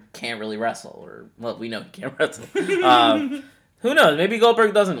Goldberg can't really wrestle, or well, we know he can't wrestle. Who knows? Maybe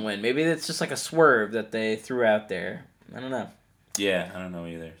Goldberg doesn't win. Maybe it's just like a swerve that they threw out there. I don't know. Yeah, I don't know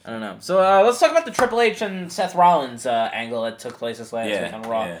either. I don't know. So let's talk about the Triple H and Seth Rollins angle that took place this last week on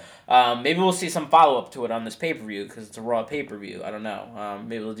Raw. Yeah. Maybe we'll see some follow-up to it on this pay-per-view, because it's a Raw pay-per-view. I don't know.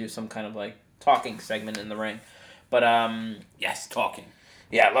 Maybe we'll do some kind of, like, talking segment in the ring. But, Yes, talking.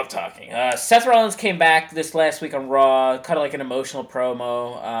 yeah, I love talking. Seth Rollins came back this last week on Raw, kind of like an emotional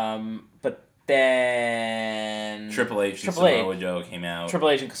promo, but then Triple H and Samoa Joe came out. Triple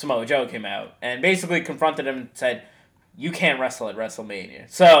H and Samoa Joe came out and basically confronted him and said, you can't wrestle at WrestleMania.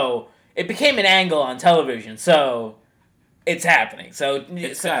 So it became an angle on television. So it's happening. So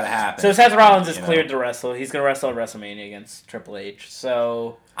It's gotta happen. So Seth Rollins is cleared to wrestle. He's gonna wrestle at WrestleMania against Triple H.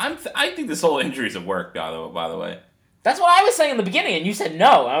 So I think this whole injury is a work, by the way. that's what I was saying in the beginning, and you said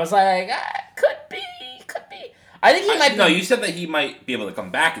no. I was like, could be. I think he might. No, you said that he might be able to come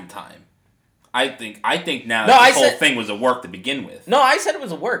back in time. I think now No, that this whole thing was a work to begin with. No, I said it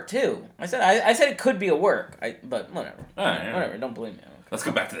was a work too. I said it could be a work. But whatever. All right. Whatever. Don't believe me. Let's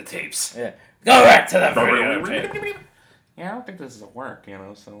go back to the tapes. Yeah. Go back to the video. Yeah, I don't think this is a work,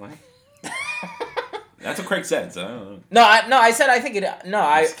 so like. That's what Craig said, so I don't know. No, I said I think it. No,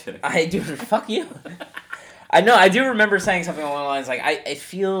 Just kidding. I do. Fuck you. I do remember saying something along the lines like it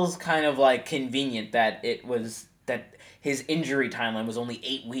feels kind of like convenient that that his injury timeline was only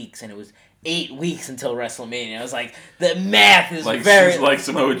 8 weeks and it was 8 weeks until WrestleMania. I was like, the math is very like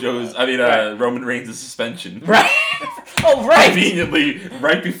Samoa Joe's. Right. Roman Reigns' suspension. right. Oh right. Conveniently,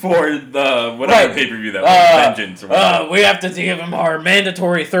 right before the whatever Right. pay-per-view that was, Vengeance or whatever. We have to give him our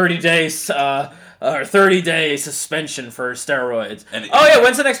mandatory 30 days. Our 30-day suspension for steroids.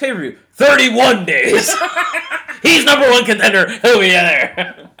 When's the next pay-per-view? 31 days. He's number one contender. He'll be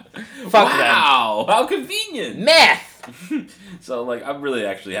there. Fuck Wow, how convenient. them. Math. So, like, I'm really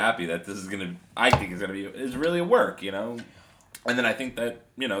actually happy that this is I think it's really a work, And then I think that,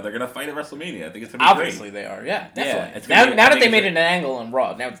 they're going to fight at WrestleMania. I think it's going to be Obviously great. they are. Yeah, definitely. it's Now gonna be- that I they think made it's it an angle on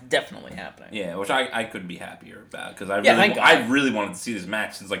Raw, now it's definitely happening. Yeah, which I couldn't be happier about because thank God. I really wanted to see this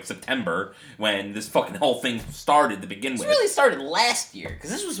match since like September when this fucking whole thing started to begin This with. really started last year, because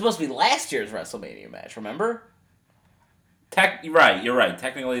this was supposed to be last year's WrestleMania match, remember? You're right.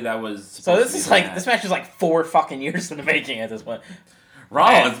 Technically, that was. So supposed this to be is the like, match. this match is like 4 fucking years in the making at this point.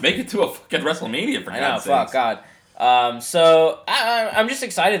 Rollins, make it to a fucking WrestleMania for I know, God's fuck, sakes. God. So I'm just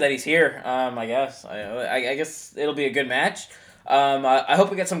excited that he's here. I guess I guess it'll be a good match. I hope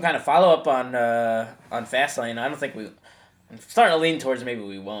we get some kind of follow up on Fastlane. I don't think we. I'm starting to lean towards maybe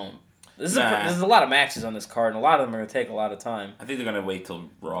we won't. There's a lot of matches on this card, and a lot of them are gonna take a lot of time. I think they're gonna wait till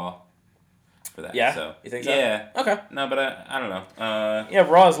Raw for that. Yeah, So. you think so? Yeah. Okay. No, but I don't know. Yeah,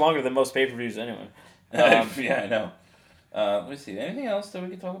 Raw is longer than most pay-per-views anyway. Yeah, I know. Let me see. Anything else that we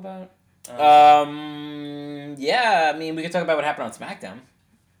can talk about? Yeah, I mean, we could talk about what happened on SmackDown.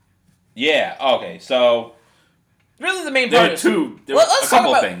 Yeah. Okay. So Really, the main there part were is two. There Well, were a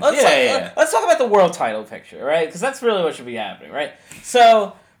couple things. Let's talk about the world title picture, right? Because that's really what should be happening, right?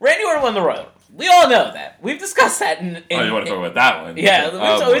 So Randy Orton won the Royal. We all know that. We've discussed that in Oh, you want to talk about that one? Yeah,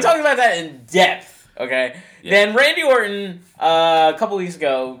 Oh, we talked about that in depth. Okay. Yeah. Then Randy Orton, a couple weeks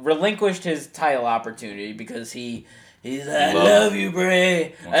ago, relinquished his title opportunity because he's like, I love you,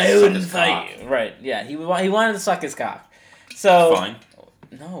 Bray. I wouldn't fight you. Right? Yeah. He wanted to suck his cock. So Fine.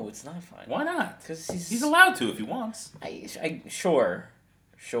 no, it's not fine. Why not? Because He's allowed to if he wants. Sure.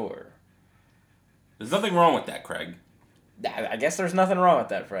 There's nothing wrong with that, Craig. I guess there's nothing wrong with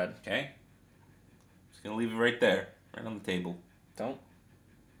that, Fred. Okay. Just gonna leave it right there, right on the table. Don't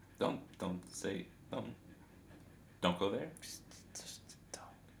say don't go there. just don't.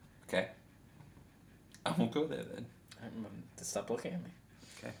 Okay. I won't go there then. Stop looking at me.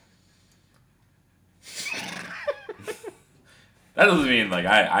 Okay. That doesn't mean like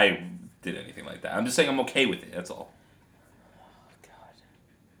I did anything like that. I'm just saying I'm okay with it. That's all. Oh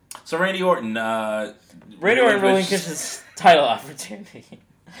God. So Randy Orton. Randy Orton relinquished his title opportunity,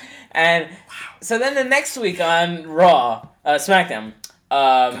 and so then the next week on Raw, SmackDown,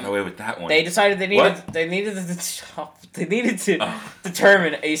 Got away with that one. they decided they needed to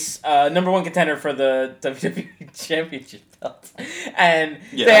determine a number one contender for the WWE Championship belt, and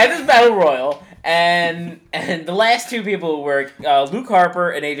they had this battle royal, and the last two people were Luke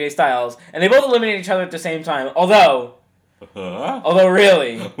Harper and AJ Styles, and they both eliminated each other at the same time. Although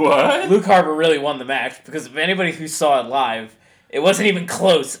really, What? Luke Harper really won the match because if anybody who saw it live, it wasn't even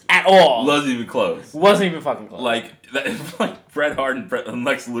close at all. Wasn't even close. Wasn't even fucking close. Like Bret Hart and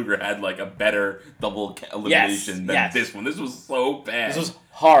Lex Luger had like a better double elimination than this one. This was so bad. This was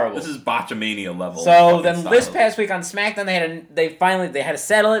horrible. This is botchamania level. So then this past week on SmackDown, they had to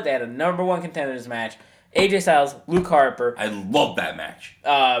settle it. They had a number one contenders match. AJ Styles, Luke Harper. I love that match.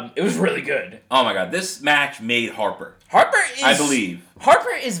 It was really good. Oh my god, this match made Harper. I believe.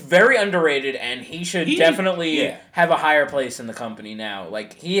 Harper is very underrated, and he should definitely have a higher place in the company now.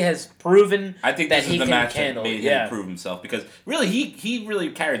 Like, he has proven I think that this he is the can match handle that made it. him prove himself because really he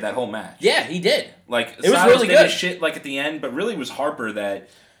really carried that whole match. Yeah, he did. Like it was Styles really did good. his shit like at the end, but really it was Harper that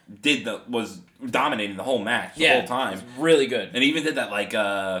was dominating the whole match the whole time. It was really good. And he even did that like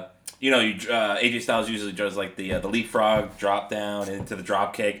AJ Styles usually does like the leapfrog drop down into the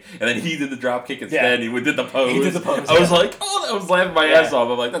drop kick, and then he did the drop kick instead. Yeah. He did the pose. He did the pose. I was like, oh, I was laughing my ass off.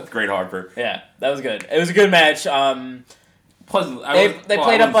 I'm like, that's great, Harper. Yeah, that was good. It was a good match. Plus, they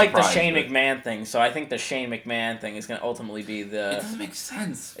played up like the Shane McMahon thing, so I think the Shane McMahon thing is going to ultimately be the. It doesn't make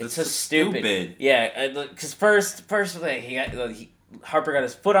sense. It's just stupid. Yeah, because first Harper got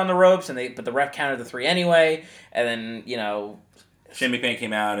his foot on the ropes, but the ref counted the 3 anyway, and then Shane McMahon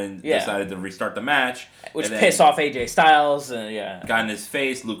came out and decided to restart the match. Which pissed off AJ Styles. Got in his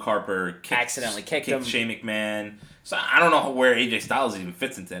face. Luke Harper accidentally kicked him. Shane McMahon. So I don't know where AJ Styles even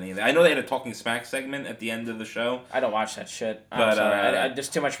fits into anything. I know they had a Talking Smack segment at the end of the show. I don't watch that shit. I'm sorry. There's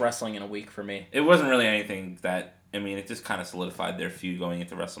too much wrestling in a week for me. It wasn't really anything that... I mean, it just kind of solidified their feud going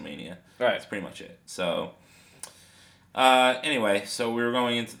into WrestleMania. Right. That's pretty much it. So... anyway, so we were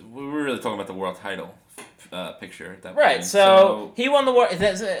really talking about the world title picture at that point. Right, so he won the war.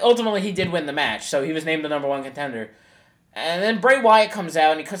 Ultimately, he did win the match, so he was named the number one contender. And then Bray Wyatt comes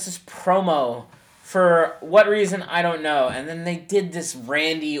out and he cuts this promo for what reason I don't know. And then they did this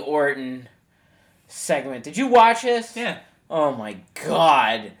Randy Orton segment. Did you watch this? Yeah. Oh my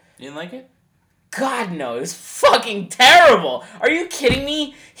god. You didn't like it? God no, it was fucking terrible. Are you kidding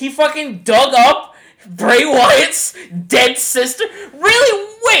me? He fucking dug up Bray Wyatt's dead sister? Really?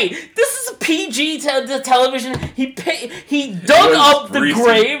 Wait, this is a PG television. He dug up the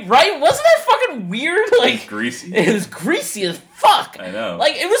grave, right? Wasn't that fucking weird? Like, it was greasy. It was greasy as fuck. I know.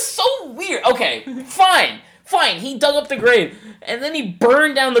 Like, it was so weird. Okay, fine. He dug up the grave, and then he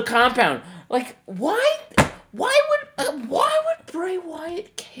burned down the compound. Like, why would Bray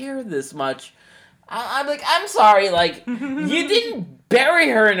Wyatt care this much? I'm sorry, like, you didn't bury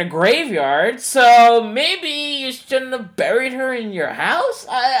her in a graveyard, so maybe you shouldn't have buried her in your house?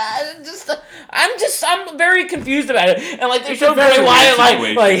 I'm very confused about it. And, like, they showed Bray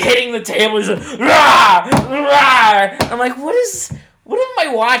Wyatt, like, hitting the table, he's like, rah, rah. I'm like, what am I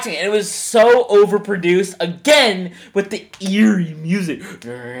watching? And it was so overproduced, again, with the eerie music.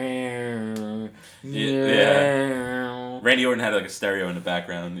 Yeah. Randy Orton had like a stereo in the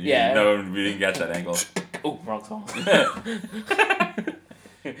background. No, we didn't get that angle. Oh, wrong song.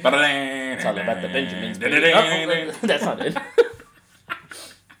 It's all about the Benjamins. That's not it.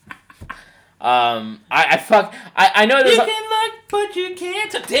 I know there's You can look, but you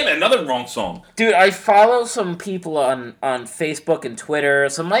can't. Damn it, another wrong song. dude, I follow some people on Facebook and Twitter,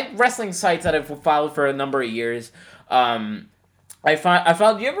 some like wrestling sites that I've followed for a number of years. I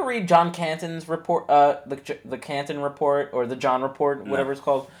found. Do you ever read John Canton's report? The Canton report or the John report, whatever it's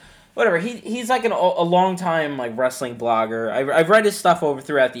called. Whatever. He's like a long time like wrestling blogger. I've read his stuff over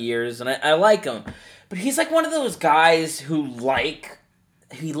throughout the years, and I like him. But he's like one of those guys who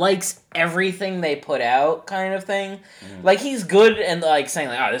he likes everything they put out, kind of thing. Like he's good and like saying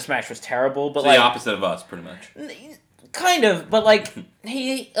like, "Oh, this match was terrible," but It's like the opposite of us, pretty much. kind of. But like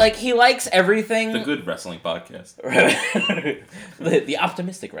he likes everything. The good wrestling podcast, the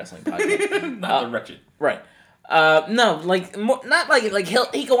optimistic wrestling podcast, not the wretched. right? No, like not like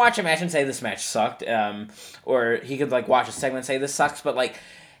he could watch a match and say this match sucked, or he could like watch a segment and say this sucks, but like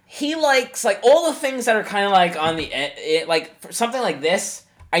he likes like all the things that are kind of like on the like for something like this.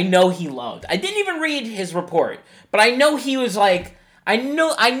 I know he loved. I didn't even read his report, but I know he was like I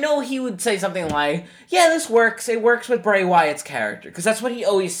know he would say something like, "Yeah, this works. It works with Bray Wyatt's character," because that's what he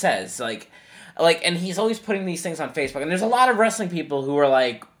always says. Like, and he's always putting these things on Facebook. And there's a lot of wrestling people who are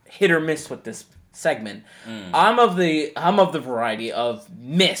like hit or miss with this segment. I'm of the variety of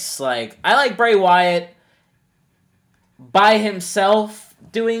miss. Like I like Bray Wyatt by himself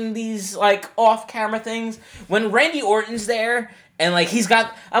doing these like off-camera things. When Randy Orton's there and like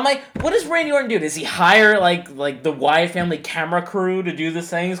I'm like, what does Randy Orton do? Does he hire like the Wyatt family camera crew to do these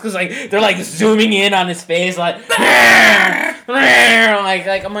things? Because like they're like zooming in on his face like like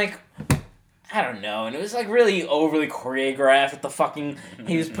I'm like, I don't know, and it was like really overly choreographed with the fucking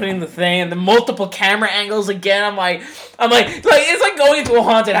he was putting the thing and the multiple camera angles again. I'm like it's like going into a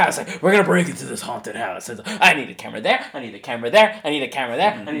haunted house. Like we're gonna break into this haunted house. It's, I need a camera there. I need a camera there. I need a camera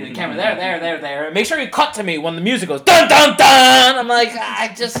there. I need a camera there. Make sure you cut to me when the music goes dun dun dun. I'm like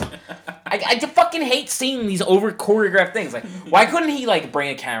I just fucking hate seeing these over choreographed things. Like why couldn't he like bring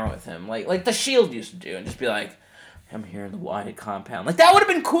a camera with him like the Shield used to do and just be like, I'm here in the Wyatt compound. Like that would have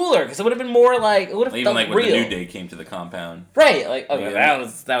been cooler because it would have been more like it would have felt like real. when the New Day came to the compound, right? Like okay, Yeah.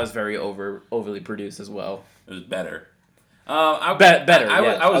 that was very overly produced as well. it was better. Better. I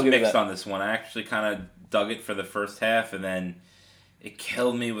was I'll give you mixed that. on this one. I actually kind of dug it for the first half, and then it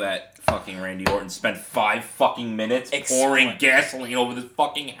killed me that fucking Randy Orton spent 5 fucking minutes pouring gasoline over this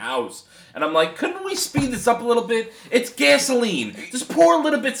fucking house. And I'm like, couldn't we speed this up a little bit? It's gasoline. Just pour a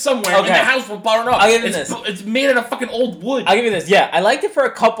little bit somewhere, and the house will burn up. I'll give you this. It's made out of fucking old wood. I'll give you this. Yeah, I liked it for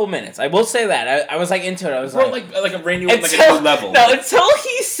a couple minutes. I will say that. I was like into it. I was like a Randy Orton like a new level. No, until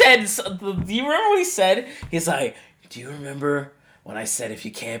he said. Do you remember what he said? He's like, "Do you remember when I said if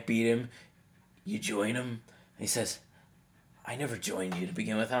you can't beat him, you join him?" And he says, I never joined you to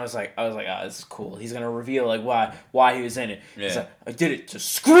begin with. And I was like, oh, this is cool. He's gonna reveal like why he was in it. Yeah. He's like, I did it to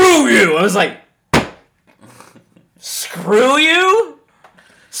screw you. I was like, screw you?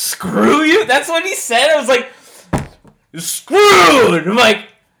 Screw you? That's what he said. I was like, you're screwed. I'm like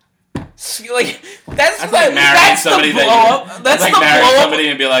that's like marrying somebody the blow up. That's like the marrying blow up. somebody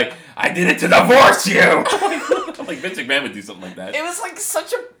and be like, I did it to divorce you. Like Vince McMahon would do something like that. It was like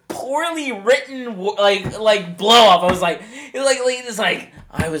such a poorly written like blow up. I was like, it's like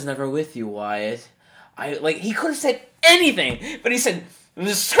I was never with you, Wyatt. He could have said anything, but he said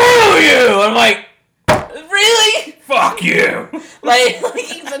screw you. I'm like, really? Fuck you. like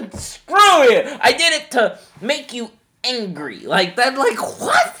he said screw you. I did it to make you angry. Like that. Like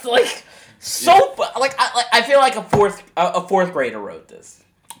what? Like so. Like I feel like a fourth grader wrote this.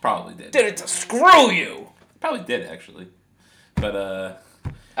 Probably did. Did it to screw you. Probably did actually, but I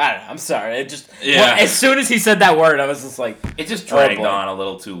don't know. I'm sorry. It just as soon as he said that word, I was just like, it just dragged boy. on a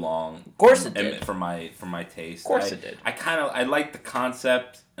little too long. Of course it did. For my taste. Of course it did. I like the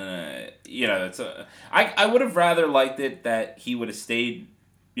concept. I would have rather liked it that he would have stayed,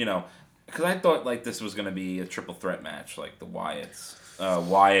 because I thought like this was gonna be a triple threat match, like the Wyatt,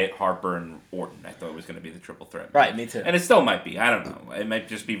 Harper, and Orton. I thought it was going to be the triple threat match. Right, me too. And it still might be. I don't know. It might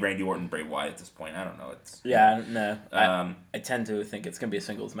just be Randy Orton, Bray Wyatt at this point. I don't know. No. I tend to think it's going to be a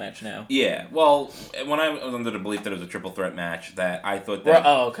singles match now. Yeah. Well, when I was under the belief that it was a triple threat match, that I thought that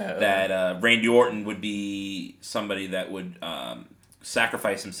that Randy Orton would be somebody that would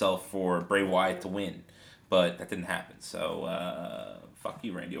sacrifice himself for Bray Wyatt to win, but that didn't happen. So. Fuck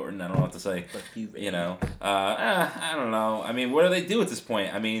you, Randy Orton. I don't know what to say. Fuck you, Randy. I don't know. I mean, what do they do at this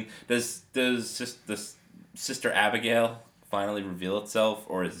point? I mean, does just this Sister Abigail finally reveal itself,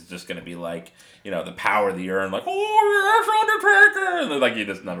 or is it just going to be like, the power of the urn, like, oh yes, Undertaker, and like you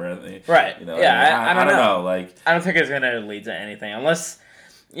just never, right? I don't know. Like, I don't think it's going to lead to anything unless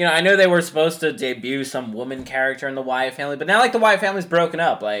you know, I know they were supposed to debut some woman character in the Wyatt family, but now like the Wyatt family's broken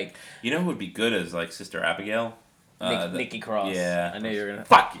up. Like, You know who would be good as like Sister Abigail? Nikki Cross. Yeah. I knew you were gonna.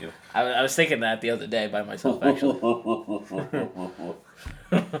 Fuck you. I was thinking that the other day by myself actually.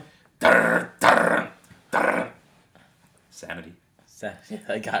 Sanity. So, yeah,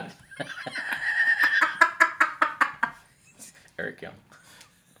 I got it. Eric Young.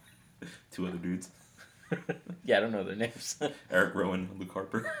 2 other dudes. Yeah, I don't know their names. Eric Rowan, Luke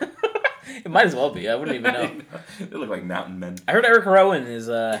Harper. It might as well be. I wouldn't even know. They look like mountain men. I heard Eric Rowan is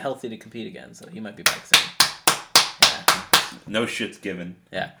healthy to compete again, so he might be back soon. No shit's given.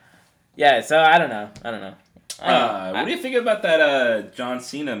 Yeah. Yeah, so I don't know. What do you think about that John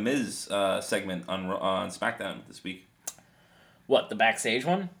Cena Miz segment on SmackDown this week? What, the backstage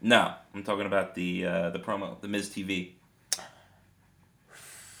one? No, I'm talking about the promo, the Miz TV.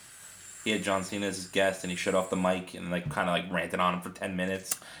 He had John Cena as his guest, and he shut off the mic and like kind of like ranted on him for 10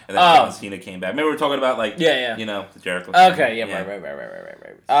 minutes, and then John Cena came back. Maybe we were talking about like you know, the Jericho. Okay, yeah,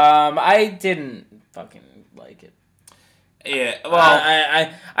 right. I didn't fucking like it. Yeah, well,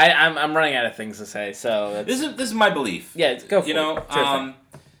 I'm running out of things to say, so this is my belief. Yeah, go for you it. know, Sure thing.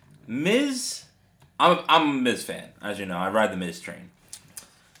 Miz. I'm a Miz fan, as you know. I ride the Miz train.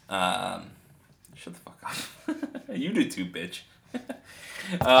 Shut the fuck up. You do too, bitch.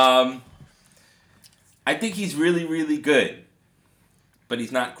 I think he's really, really good, but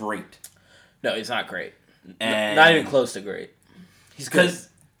he's not great. No, he's not great. And Not even close to great. He's good. Because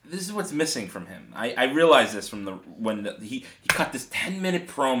this is what's missing from him. I realized this from he cut this 10-minute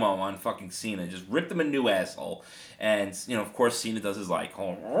promo on fucking Cena, just ripped him a new asshole, and you know, of course, Cena does his like,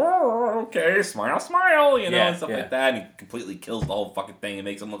 oh, okay, smile, you know, and stuff like that, and he completely kills the whole fucking thing and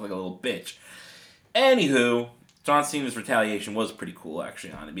makes him look like a little bitch. Anywho, John Cena's retaliation was pretty cool,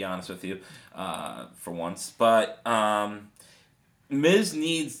 actually, to be honest with you, for once. But Miz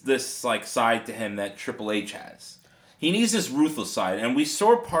needs this like side to him that Triple H has. He needs this ruthless side, and we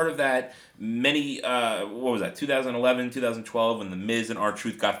saw part of that what was that, 2011, 2012, when The Miz and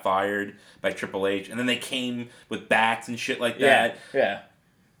R-Truth got fired by Triple H, and then they came with bats and shit like that. Yeah.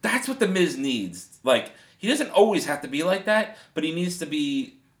 That's what The Miz needs. Like, he doesn't always have to be like that, but there needs to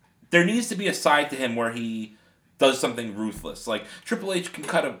be a side to him where he does something ruthless. Like, Triple H can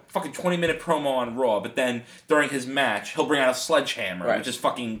cut a fucking 20-minute promo on Raw, but then during his match, he'll bring out a sledgehammer, which is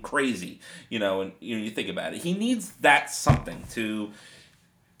fucking crazy. You know, and you think about it. He needs that something to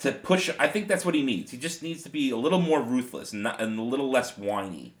push. I think that's what he needs. He just needs to be a little more ruthless and a little less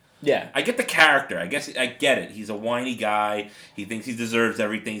whiny. Yeah. I get the character. I guess I get it. He's a whiny guy. He thinks he deserves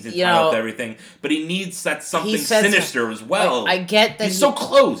everything. He's entitled to everything. But he needs that something sinister as well. Like, I get that he's so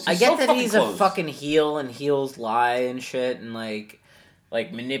close. I get that he's a fucking heel and heels lie and shit and like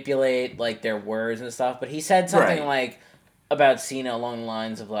manipulate like their words and stuff. But he said something like about Cena along the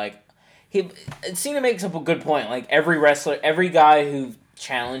lines of like Cena makes up a good point. Like every wrestler, every guy who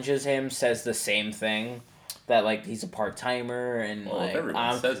challenges him says the same thing. That like he's a part-timer and well, like if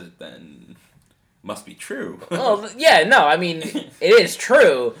everyone says it, then must be true. Well, yeah, no, I mean it is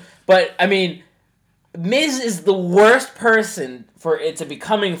true, but I mean Miz is the worst person for it to be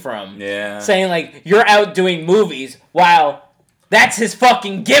coming from. Yeah, saying like you're out doing movies while that's his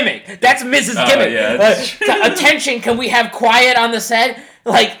fucking gimmick. That's Miz's gimmick. Yeah, attention, can we have quiet on the set?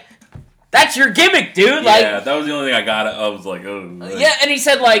 Like. That's your gimmick, dude. Yeah, that was the only thing I got. I was like, oh. Yeah, and he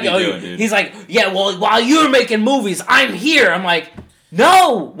said like, he's like, yeah, well, while you're making movies, I'm here. I'm like,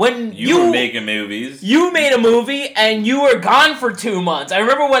 no, when you were making movies, you made a movie and you were gone for 2 months. I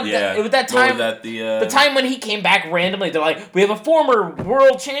remember when that time, the time when he came back randomly. They're like, we have a former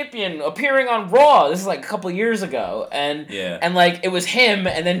world champion appearing on Raw. This is like a couple of years ago, and like it was him,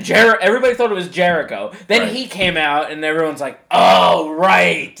 and then everybody thought it was Jericho. Then he came out, and everyone's like, oh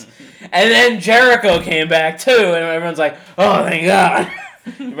right. And then Jericho came back too, and everyone's like, oh, thank God.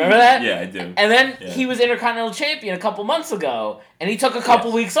 Remember that? Yeah, I do. And then he was Intercontinental Champion a couple months ago, and he took a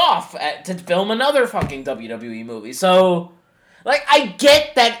couple weeks off to film another fucking WWE movie. So, like, I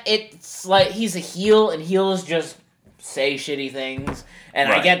get that it's like he's a heel, and heels just say shitty things. And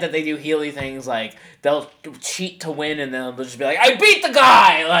I get that they do heely things, like, they'll cheat to win, and they'll just be like, I beat the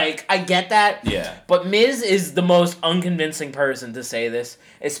guy! Like, I get that. Yeah. But Miz is the most unconvincing person to say this,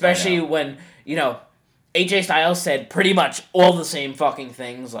 especially when, you know, AJ Styles said pretty much all the same fucking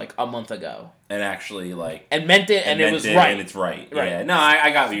things, like, a month ago. And actually, like... And meant it, and it was right. And it's right. Yeah. No,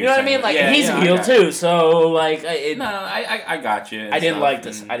 I got what you're saying. You know what I mean? Like, and he's a heel, too, so, like... I got you. I didn't like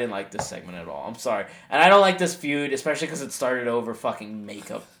this. I didn't like this segment at all. I'm sorry. And I don't like this feud, especially because it started over fucking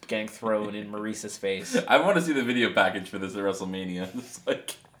makeup getting thrown in Maurice's face. I want to see the video package for this at WrestleMania. It's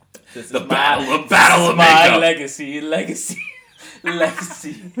like... This the is battle of my makeup. legacy.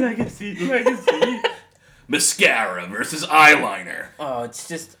 Legacy. Mascara versus eyeliner. Oh, it's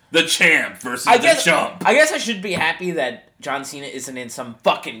just The champ versus the chump. I guess I should be happy that John Cena isn't in some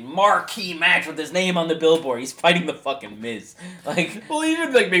fucking marquee match with his name on the billboard. He's fighting the fucking Miz. Like, Well, he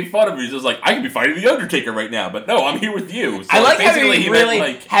even made fun of me. He was like, I could be fighting the Undertaker right now, but no, I'm here with you. So I like how basically he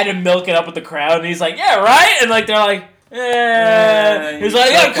really had to milk it up with the crowd, and he's like, yeah, right? And like, they're like, he's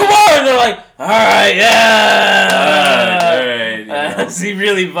like, yeah, come on! And they're like, alright, yeah! Alright. So he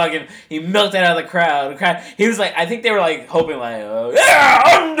really he milked it out of the crowd. He was like, I think they were like, hoping like, yeah,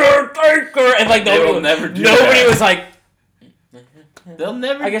 Undertaker! And like, They will never do nobody that. was like, They'll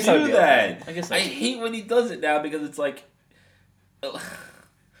never I guess I would do be that. okay. I guess I I- hate when he does it now because it's like,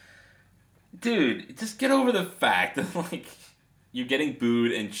 dude, just get over the fact that like you're getting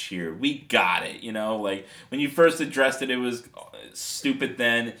booed and cheered. We got it, you know. Like when you first addressed it, it was stupid.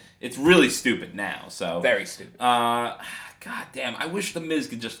 Then it's really stupid now. So very stupid. God damn, I wish the Miz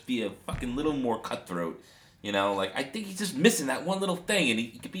could just be a fucking little more cutthroat. You know, like I think he's just missing that one little thing, and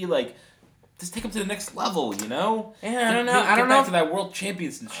he could be like. Just take him to the next level, you know? Yeah, I don't know. Get back to that world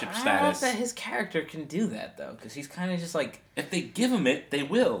championship I don't know status. if that his character can do that, though, because he's kind of just like, If they give him it, they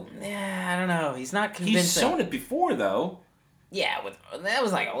will. yeah, I don't know. He's not convincing. He's shown it before, though. Yeah, that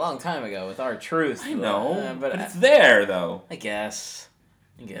was like a long time ago with R-Truth. I know, but it's there, though. I guess.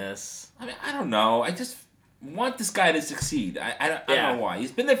 I mean, I don't know. I just want this guy to succeed. I don't know why.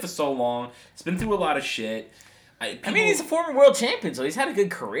 He's been there for so long. He's been through a lot of shit. I mean, he's a former world champion, so he's had a good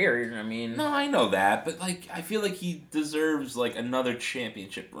career. I mean, No, I know that, but like, I feel like he deserves like another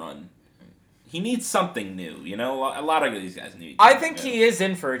championship run. He needs something new, you know. A lot of these guys need. I think he is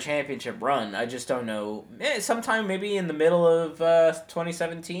in for a championship run. I just don't know. Sometime maybe in the middle of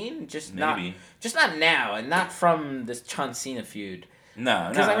 2017. Just not now, and not from this John Cena feud. No,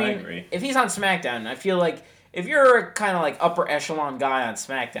 Because I mean, agree. if he's on SmackDown, I feel like if you're a kind of like upper echelon guy on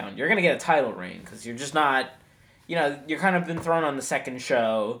SmackDown, you're gonna get a title reign because you're just not. You know, you're kind of been thrown on the second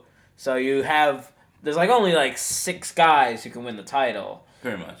show, so there's like only like 6 guys who can win the title.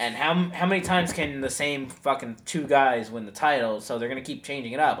 Very much. And how many times can the same fucking 2 guys win the title? So they're gonna keep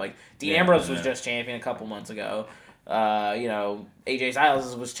changing it up. Like Dean Ambrose was just champion a couple months ago. You know, AJ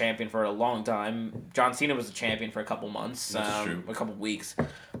Styles was champion for a long time. John Cena was a champion for a couple months. That's true. A couple weeks.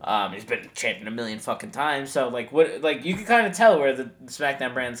 He's been champion a million fucking times. So like you can kind of tell where the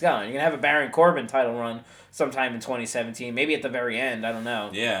SmackDown brand's going. You're gonna have a Baron Corbin title run sometime in 2017, maybe at the very end. I don't know.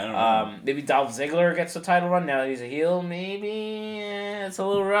 Yeah, I don't know. Maybe Dolph Ziggler gets the title run now that he's a heel. Maybe it's a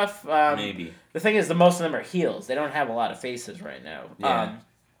little rough. Maybe. The thing is, the most of them are heels. They don't have a lot of faces right now. Yeah.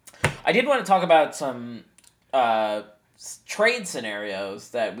 I did want to talk about some trade scenarios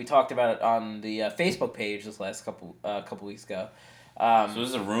that we talked about on the Facebook page this last couple weeks ago. So this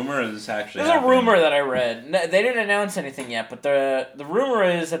is a rumor, or is this actually? There's a rumor that I read. They didn't announce anything yet, but the rumor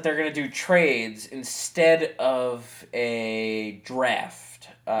is that they're going to do trades instead of a draft.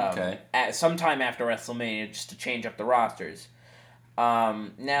 Okay. At sometime after WrestleMania, just to change up the rosters.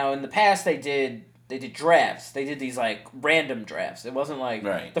 Now, in the past, they did drafts. They did these like random drafts. It wasn't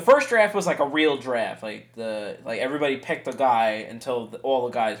like the first draft was like a real draft. Like everybody picked a guy until all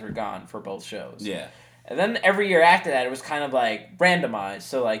the guys were gone for both shows. Yeah. And then every year after that, it was kind of like randomized.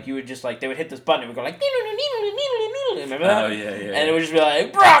 So like you would just like they would hit this button, it would go like remember that? Oh yeah. And it would just be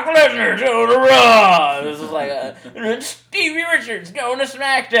like Brock Lesnar going to Raw. It was just like Stevie Richards going to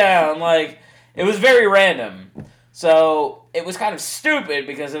SmackDown. Like it was very random. So it was kind of stupid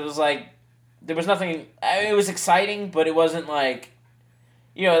because it was like there was nothing. It was exciting, but it wasn't like,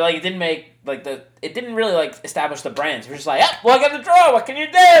 you know, like it didn't make like it didn't really like establish the brands. We're just like, well, I got the draw. What can you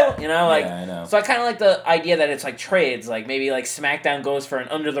do? You know, like. Yeah, I know. So I kind of like the idea that it's like trades. Like maybe like SmackDown goes for an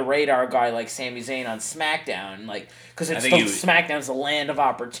under the radar guy like Sami Zayn on SmackDown, like because it's SmackDown's the land of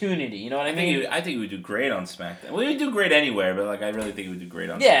opportunity. You know what I mean? I think he would do great on SmackDown. Well, he would do great anywhere, but like I really think he would do great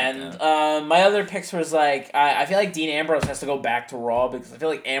on SmackDown. Yeah, and my other picks was like I feel like Dean Ambrose has to go back to Raw because I feel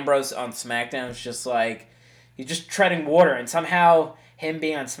like Ambrose on SmackDown is just like he's just treading water, and somehow him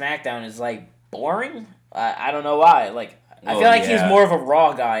being on SmackDown is like boring. I don't know why. Like I feel like he's more of a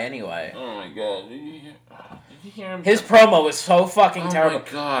Raw guy anyway. Oh my god! Did you hear him? His promo was so fucking terrible. Oh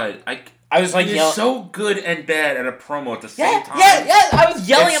my god! I was like, he's so good and bad at a promo at the same time. Yeah. I was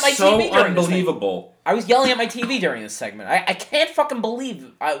yelling at my TV during this unbelievable. I was yelling at my TV during this segment. I can't fucking believe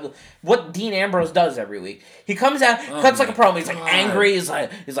what Dean Ambrose does every week. He comes out, cuts like a promo. He's like angry. He's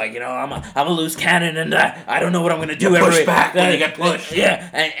like, you know, I'm a loose cannon, and I don't know what I'm gonna do. Push back when you get pushed. Yeah,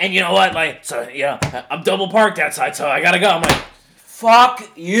 and you know what? Like, so yeah, I'm double parked outside, so I gotta go. I'm like,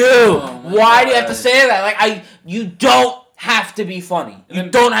 fuck you. Why do you have to say that? Like, you don't have to be funny. You then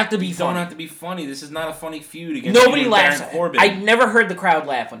don't have to be You funny. don't have to be funny. This is not a funny feud against Nobody Baron laughs. Corbin. I never heard the crowd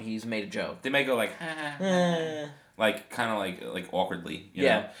laugh when he's made a joke. They might go like, like kind of like awkwardly, you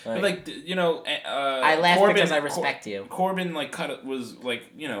know. But like you know, I laugh Corbin, because I respect you. Corbin like was like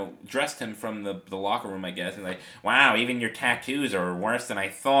dressed him from the locker room, I guess, and like, wow, even your tattoos are worse than I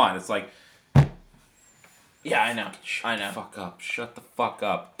thought. It's like, Yeah, I know. shut the fuck up. Shut the fuck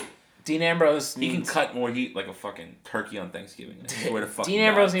up. Dean Ambrose He can needs... cut more heat like a fucking turkey on Thanksgiving. I swear to fucking Dean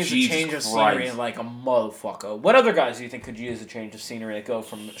Ambrose God. needs Jesus to change of Christ. scenery like a motherfucker. What other guys do you think could use a change of scenery that go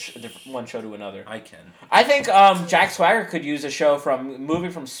from one show to another? I can. I think Jack Swagger could use a show from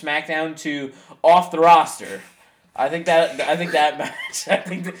moving from SmackDown to off the roster. I think that match. I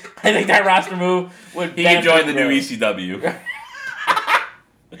think that roster move would. He can join the new ECW.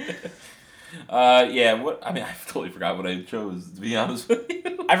 Yeah. What? I mean, I totally forgot what I chose. To be honest with you.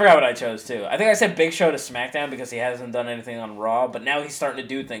 I forgot what I chose too. I think I said Big Show to SmackDown because he hasn't done anything on Raw, but now he's starting to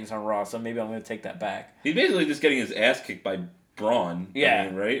do things on Raw, so maybe I'm going to take that back. He's basically just getting his ass kicked by Braun. Yeah. I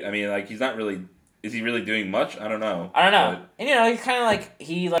mean, right? I mean, like, he's not really... Is he really doing much? I don't know. I don't know. And, he's kind of like...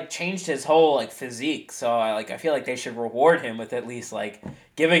 He, changed his whole, physique, so, I feel like they should reward him with at least,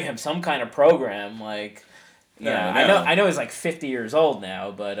 giving him some kind of program, Yeah, I know he's, 50 years old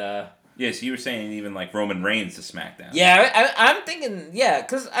now, but, Yeah, so you were saying even, Roman Reigns to SmackDown. Yeah, I'm thinking... Yeah,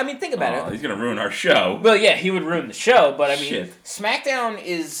 because, think about it. He's going to ruin our show. Well, yeah, he would ruin the show, but, Shit. SmackDown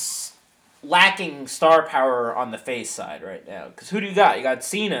is lacking star power on the face side right now. Because who do you got? You got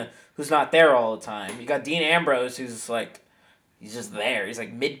Cena, who's not there all the time. You got Dean Ambrose, who's he's just there. He's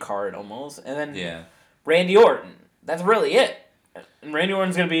mid-card almost. And then Randy Orton. That's really it. And Randy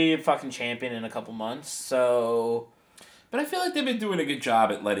Orton's going to be a fucking champion in a couple months, so... But I feel like they've been doing a good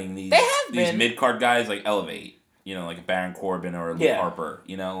job at letting these mid-card guys, elevate. Like a Baron Corbin or a Luke Harper,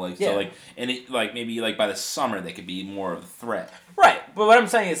 so, and it, maybe, by the summer they could be more of a threat. Right, but what I'm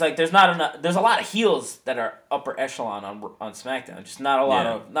saying is, there's not enough, there's a lot of heels that are upper echelon on SmackDown, just not a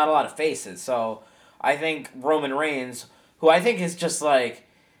lot of faces, so I think Roman Reigns, who I think is just,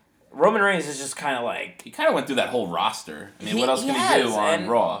 Roman Reigns is just kind of He kind of went through that whole roster. I mean, what else can he do on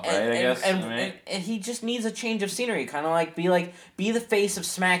Raw, right, I guess? And he just needs a change of scenery, kind of be the face of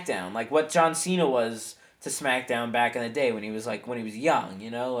SmackDown, like what John Cena was to SmackDown back in the day when he was young,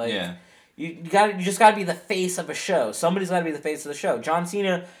 You just gotta be the face of a show. Somebody's gotta be the face of the show. John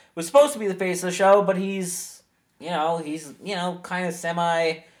Cena was supposed to be the face of the show, but he's kind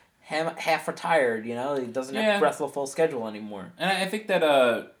of half retired, He doesn't have to wrestle a full schedule anymore. And I think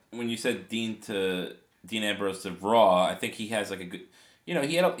that when you said Dean Ambrose to Raw, I think he has a good, he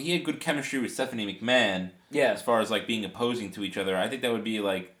had good chemistry with Stephanie McMahon. Yeah. As far as being opposing to each other, I think that would be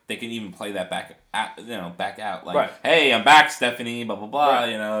they can even play that back out. Right. Hey, I'm back, Stephanie. Blah blah blah. Right.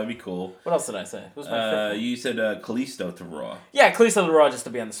 It'd be cool. What else did I say? Who's my fifth one? You said Kalisto to Raw. Yeah, Kalisto to Raw just to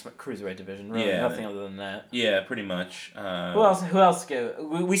be on the cruiserweight division. Really, Yeah. nothing other than that. Yeah, pretty much. Who else?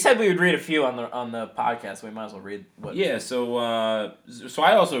 We said we would read a few on the podcast. So we might as well read. What? Yeah. So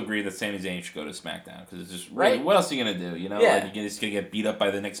I also agree that Sami Zayn should go to SmackDown because it's just right. What else are you gonna do? Yeah. You're just gonna get beat up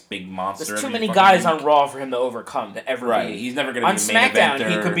by the next big monster. There's too many fucking guys week. on Raw for him to overcome to ever Right. be. He's never gonna on be a main SmackDown. eventer.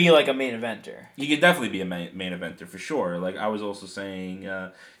 He could be a main eventer. He could definitely be a main eventer for sure. I was also saying,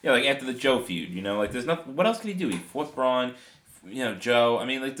 after the Joe feud, there's nothing. What else could he do? He fought Braun, Joe. I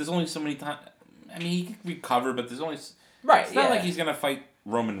mean, there's only so many times. I mean, he could recover, but there's only. Right. It's not like he's gonna fight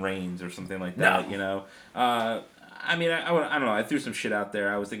Roman Reigns or something like that. No. I mean, I don't know. I threw some shit out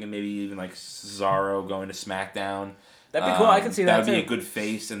there. I was thinking maybe even Cesaro going to SmackDown. That'd be cool. I could see that too. That would be a good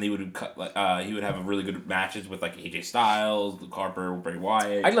face, and they would cut. He would have a really good matches with AJ Styles, Luke Harper, Bray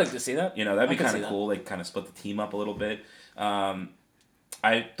Wyatt. I'd like to see that. That'd be kind of cool. Kind of split the team up a little bit.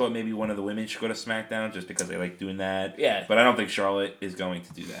 I thought maybe one of the women should go to SmackDown just because they like doing that. Yeah. But I don't think Charlotte is going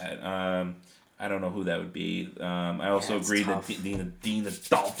to do that. I don't know who that would be. I also agree that Dean the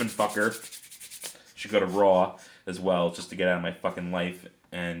Dolphin fucker should go to Raw as well, just to get out of my fucking life.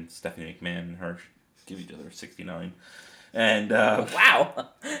 And Stephanie McMahon and her give each other 69. And wow.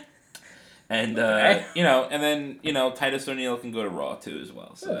 And and then Titus O'Neil can go to Raw too as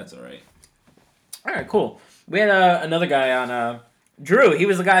well, so that's all right. All right, cool. We had another guy on Drew. He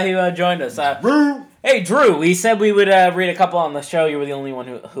was the guy who joined us. Drew. Hey, Drew. We said we would read a couple on the show. You were the only one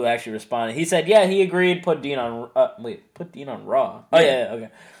who actually responded. He said, yeah, he agreed. Put Dean on Raw. Oh yeah,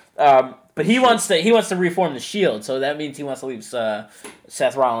 okay. But he wants to reform the Shield, so that means he wants to leave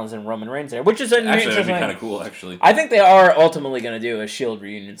Seth Rollins and Roman Reigns there, which is That'd be interesting. kind of cool, actually. I think they are ultimately going to do a Shield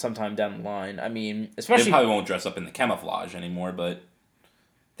reunion sometime down the line. I mean, especially they probably won't dress up in the camouflage anymore, but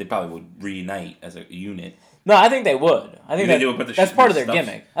they probably would reunite as a unit. No, I think they would. I think they would put the that's sh- part of the their stuff-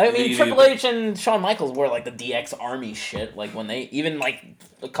 gimmick. I mean, you Triple put- H and Shawn Michaels wore like the DX Army shit, like when they even like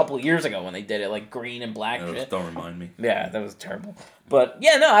a couple of years ago when they did it, like green and black shit. Don't remind me. Yeah, that was terrible. But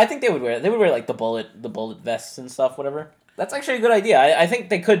yeah, no, I think they would wear. They would wear like the bullet vests and stuff, whatever. That's actually a good idea. I think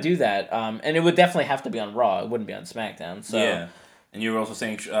they could do that. And it would definitely have to be on Raw. It wouldn't be on SmackDown. So Yeah, and you were also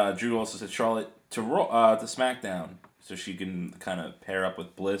saying Drew also said Charlotte to Raw, to SmackDown, so she can kind of pair up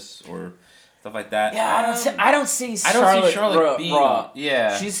with Bliss or stuff like that. yeah, I don't see Charlotte being Raw.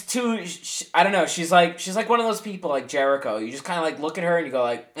 Yeah, She's too. I don't know. She's like one of those people like Jericho. You just kind of like look at her and you go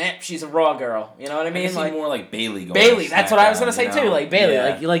like, she's a Raw girl. You know what I I mean? see Like more like Bailey. Bailey. That's what I was gonna say too. Like Bailey.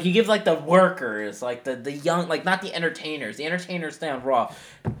 Yeah. Like you give like the workers, like the young, like not the entertainers. The entertainers stay on Raw.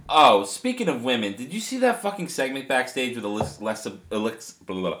 Oh, speaking of women, did you see that fucking segment backstage with Alexa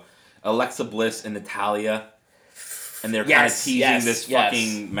Bliss and Natalia? And they're kind of teasing this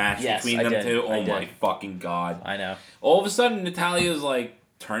fucking match between them two. Oh my fucking god. I know. All of a sudden, Natalia's like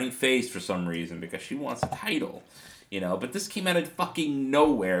turning face for some reason because she wants a title. But this came out of fucking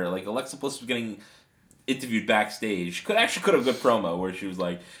nowhere. Like, Alexa Bliss was getting interviewed backstage. Could have a good promo where she was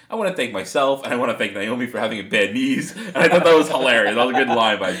like, I want to thank myself and I want to thank Naomi for having a bad knees. And I thought that was hilarious. That was a good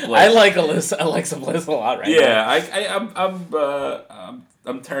line by Bliss. I like Alexa Bliss a lot right now. Yeah,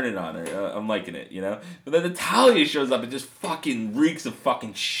 I'm turning on her. I'm liking it, But then Natalia shows up and just fucking reeks of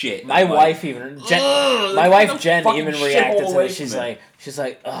fucking shit. My wife Jen fucking even shit reacted all to away it. from it. She's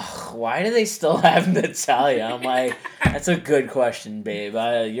like, ugh, why do they still have Natalia? I'm like, that's a good question, babe.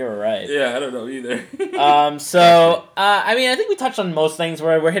 You're right. Yeah, I don't know either. I mean, I think we touched on most things.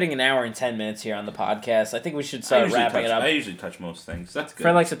 We're hitting an hour and 10 minutes here on the podcast. I think we should start wrapping it up. I usually touch most things. That's good.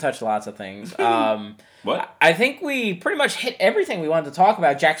 Fred likes to touch lots of things. What? I think we pretty much hit everything we wanted to talk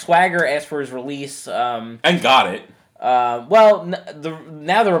about. Jack Swagger asked for his release. And got it. Now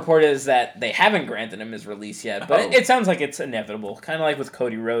the report is that they haven't granted him his release yet, but it sounds like it's inevitable. Kind of like with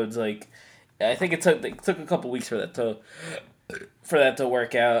Cody Rhodes. Like, I think it took a couple weeks for that to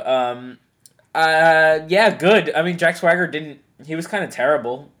work out. Yeah, good. I mean, Jack Swagger he was kind of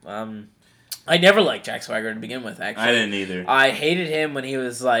terrible. I never liked Jack Swagger to begin with, actually. I didn't either. I hated him when he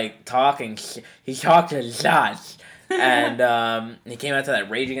was, like, talking. He talked a lot. And he came out to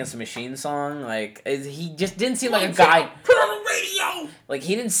that Rage Against the Machine song. Like, he just didn't seem like a guy. Put on the radio! Like,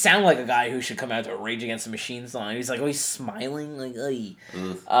 he didn't sound like a guy who should come out to a Rage Against the Machine song. He's like always smiling. Like,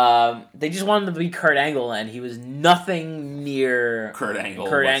 they just wanted him to be Kurt Angle, and he was nothing near Kurt Angle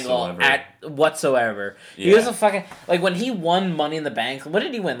whatsoever. Yeah. He was a fucking... Like, when he won Money in the Bank, what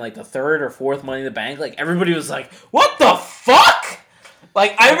did he win? Like, the third or fourth Money in the Bank? Like, everybody was like, what the fuck?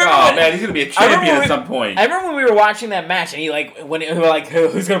 Like, I remember... man, he's gonna be a champion at some point. I remember when we were watching that match, and he, like,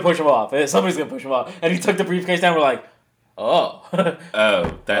 who's gonna push him off? Somebody's gonna push him off. And he took the briefcase down, we're like, oh. That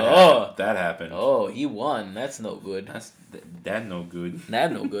happened. Oh, he won. That's no good. That no good.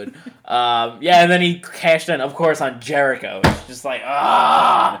 That no good. Yeah, and then he cashed in, of course, on Jericho. It's just like,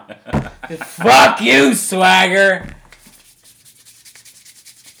 fuck you, Swagger.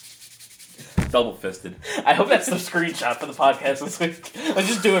 Double fisted. I hope that's the screenshot for the podcast this week. Let's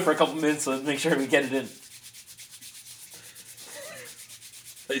just do it for a couple minutes so let's make sure we get it in.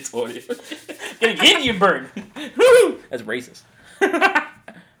 It's audio. Get an Indian burn. Woo! That's racist.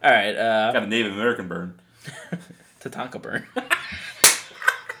 Alright, Got a Native American burn. Tatanka burn.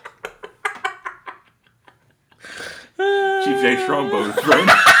 Chief J. Strongbow burn.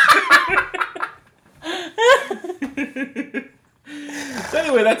 So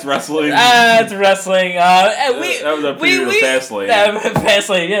anyway, that's wrestling. That's wrestling. That was a preview of Fastlane.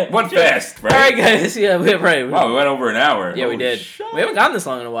 Fastlane, yeah. One fast, right? Alright, guys. Yeah, right. Wow, we went over an hour. Yeah, we did. Shit. We haven't gone this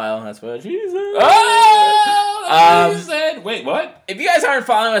long in a while. That's what she said. Oh, you said. Wait, what? If you guys aren't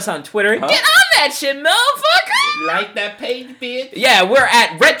following us on Twitter, get on that shit, motherfucker! Like that page, bitch. Yeah, we're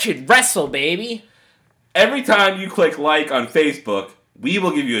at Wretched Wrestle, baby. Every time you click like on Facebook, we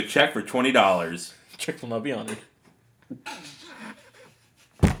will give you a check for $20. Check will not be honored.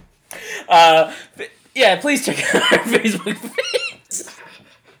 Yeah, please check out our Facebook page.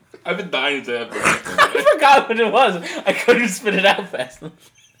 I've been dying to have I forgot what it was. I couldn't spit it out fast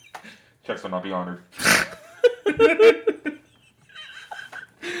enough. Checks will not be honored. This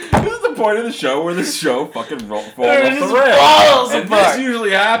is the point of the show where the show fucking falls off the rails. And this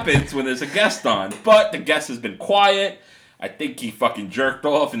usually happens when there's a guest on. But the guest has been quiet. I think he fucking jerked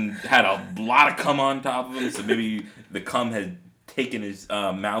off and had a lot of cum on top of him. So maybe the cum had taken his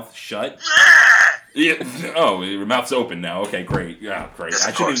mouth shut. Yeah. Oh, your mouth's open now. Okay, great. Yeah, great. Yes,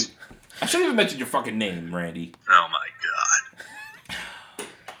 I shouldn't even mention your fucking name, Randy. Oh my god.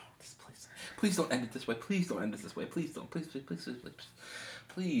 Please don't end it this way. Please don't end it this way. Please don't. Please, please, please, please, please.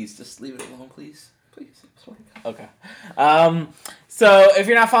 Please, just leave it alone, please. Please. Okay. So if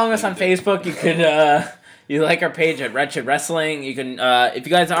you're not following us on Facebook, you could you like our page at Wretched Wrestling. You can if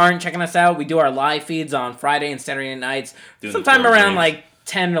you guys aren't checking us out, we do our live feeds on Friday and Saturday nights, sometime around like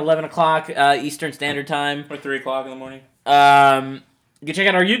 10, 11 o'clock Eastern Standard Time. Or 3 o'clock in the morning. You can check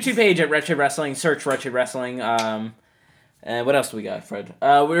out our YouTube page at Wretched Wrestling. Search Wretched Wrestling. And what else do we got, Fred?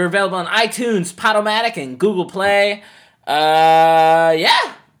 We're available on iTunes, Podomatic, and Google Play.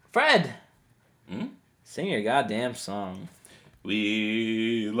 Yeah, Fred. Sing your goddamn song.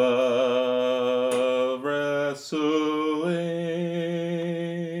 We love wrestling.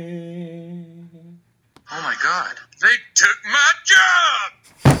 Oh my god. They took my job!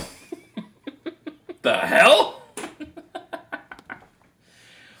 The hell?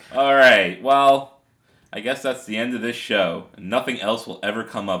 Alright, well, I guess that's the end of this show. Nothing else will ever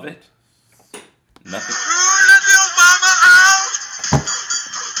come of it. Nothing. Let the Obama out!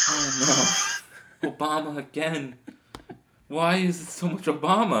 Oh no. Obama again. Why is it so much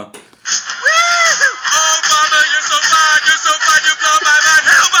Obama? Obama, you're so fine, you blow my mind.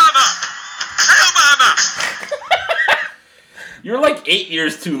 Hey, Obama! Hey, Obama! You're like 8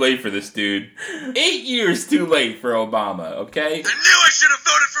 years too late for this, dude. 8 years too late for Obama, okay? I knew I should have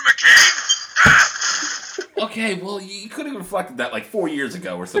voted for McCain! Okay, well, you could have reflected that like 4 years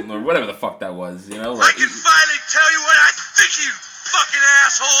ago or something, or whatever the fuck that was, you know? I Like, can finally tell you what I think, you fucking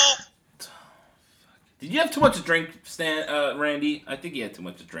asshole! did you have too much to drink, Randy? I think you had too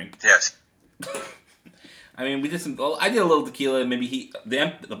much to drink. Yes. I mean, we did some. Well, I did a little tequila. Maybe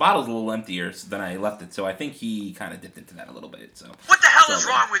the bottle's a little emptier than I left it, so I think he kind of dipped into that a little bit. So. What the hell is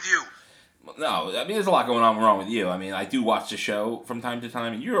wrong with you? No, I mean, there's a lot going on wrong with you. I mean, I do watch the show from time to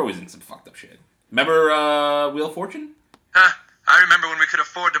time, and you're always in some fucked up shit. Remember Wheel of Fortune? Huh? I remember when we could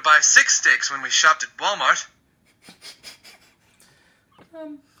afford to buy 6 steaks when we shopped at Walmart.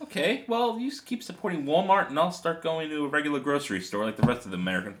 Okay, well, you just keep supporting Walmart, and I'll start going to a regular grocery store like the rest of the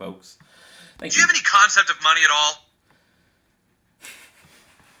American folks. Thank Do you have any concept of money at all?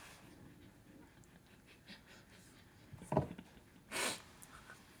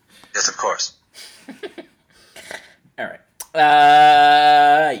 Yes, of course. All right.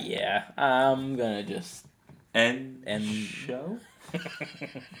 Yeah. I'm gonna just end end show.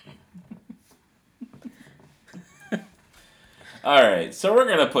 All right, so we're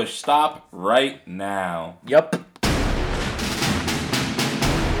gonna push stop right now. Yup.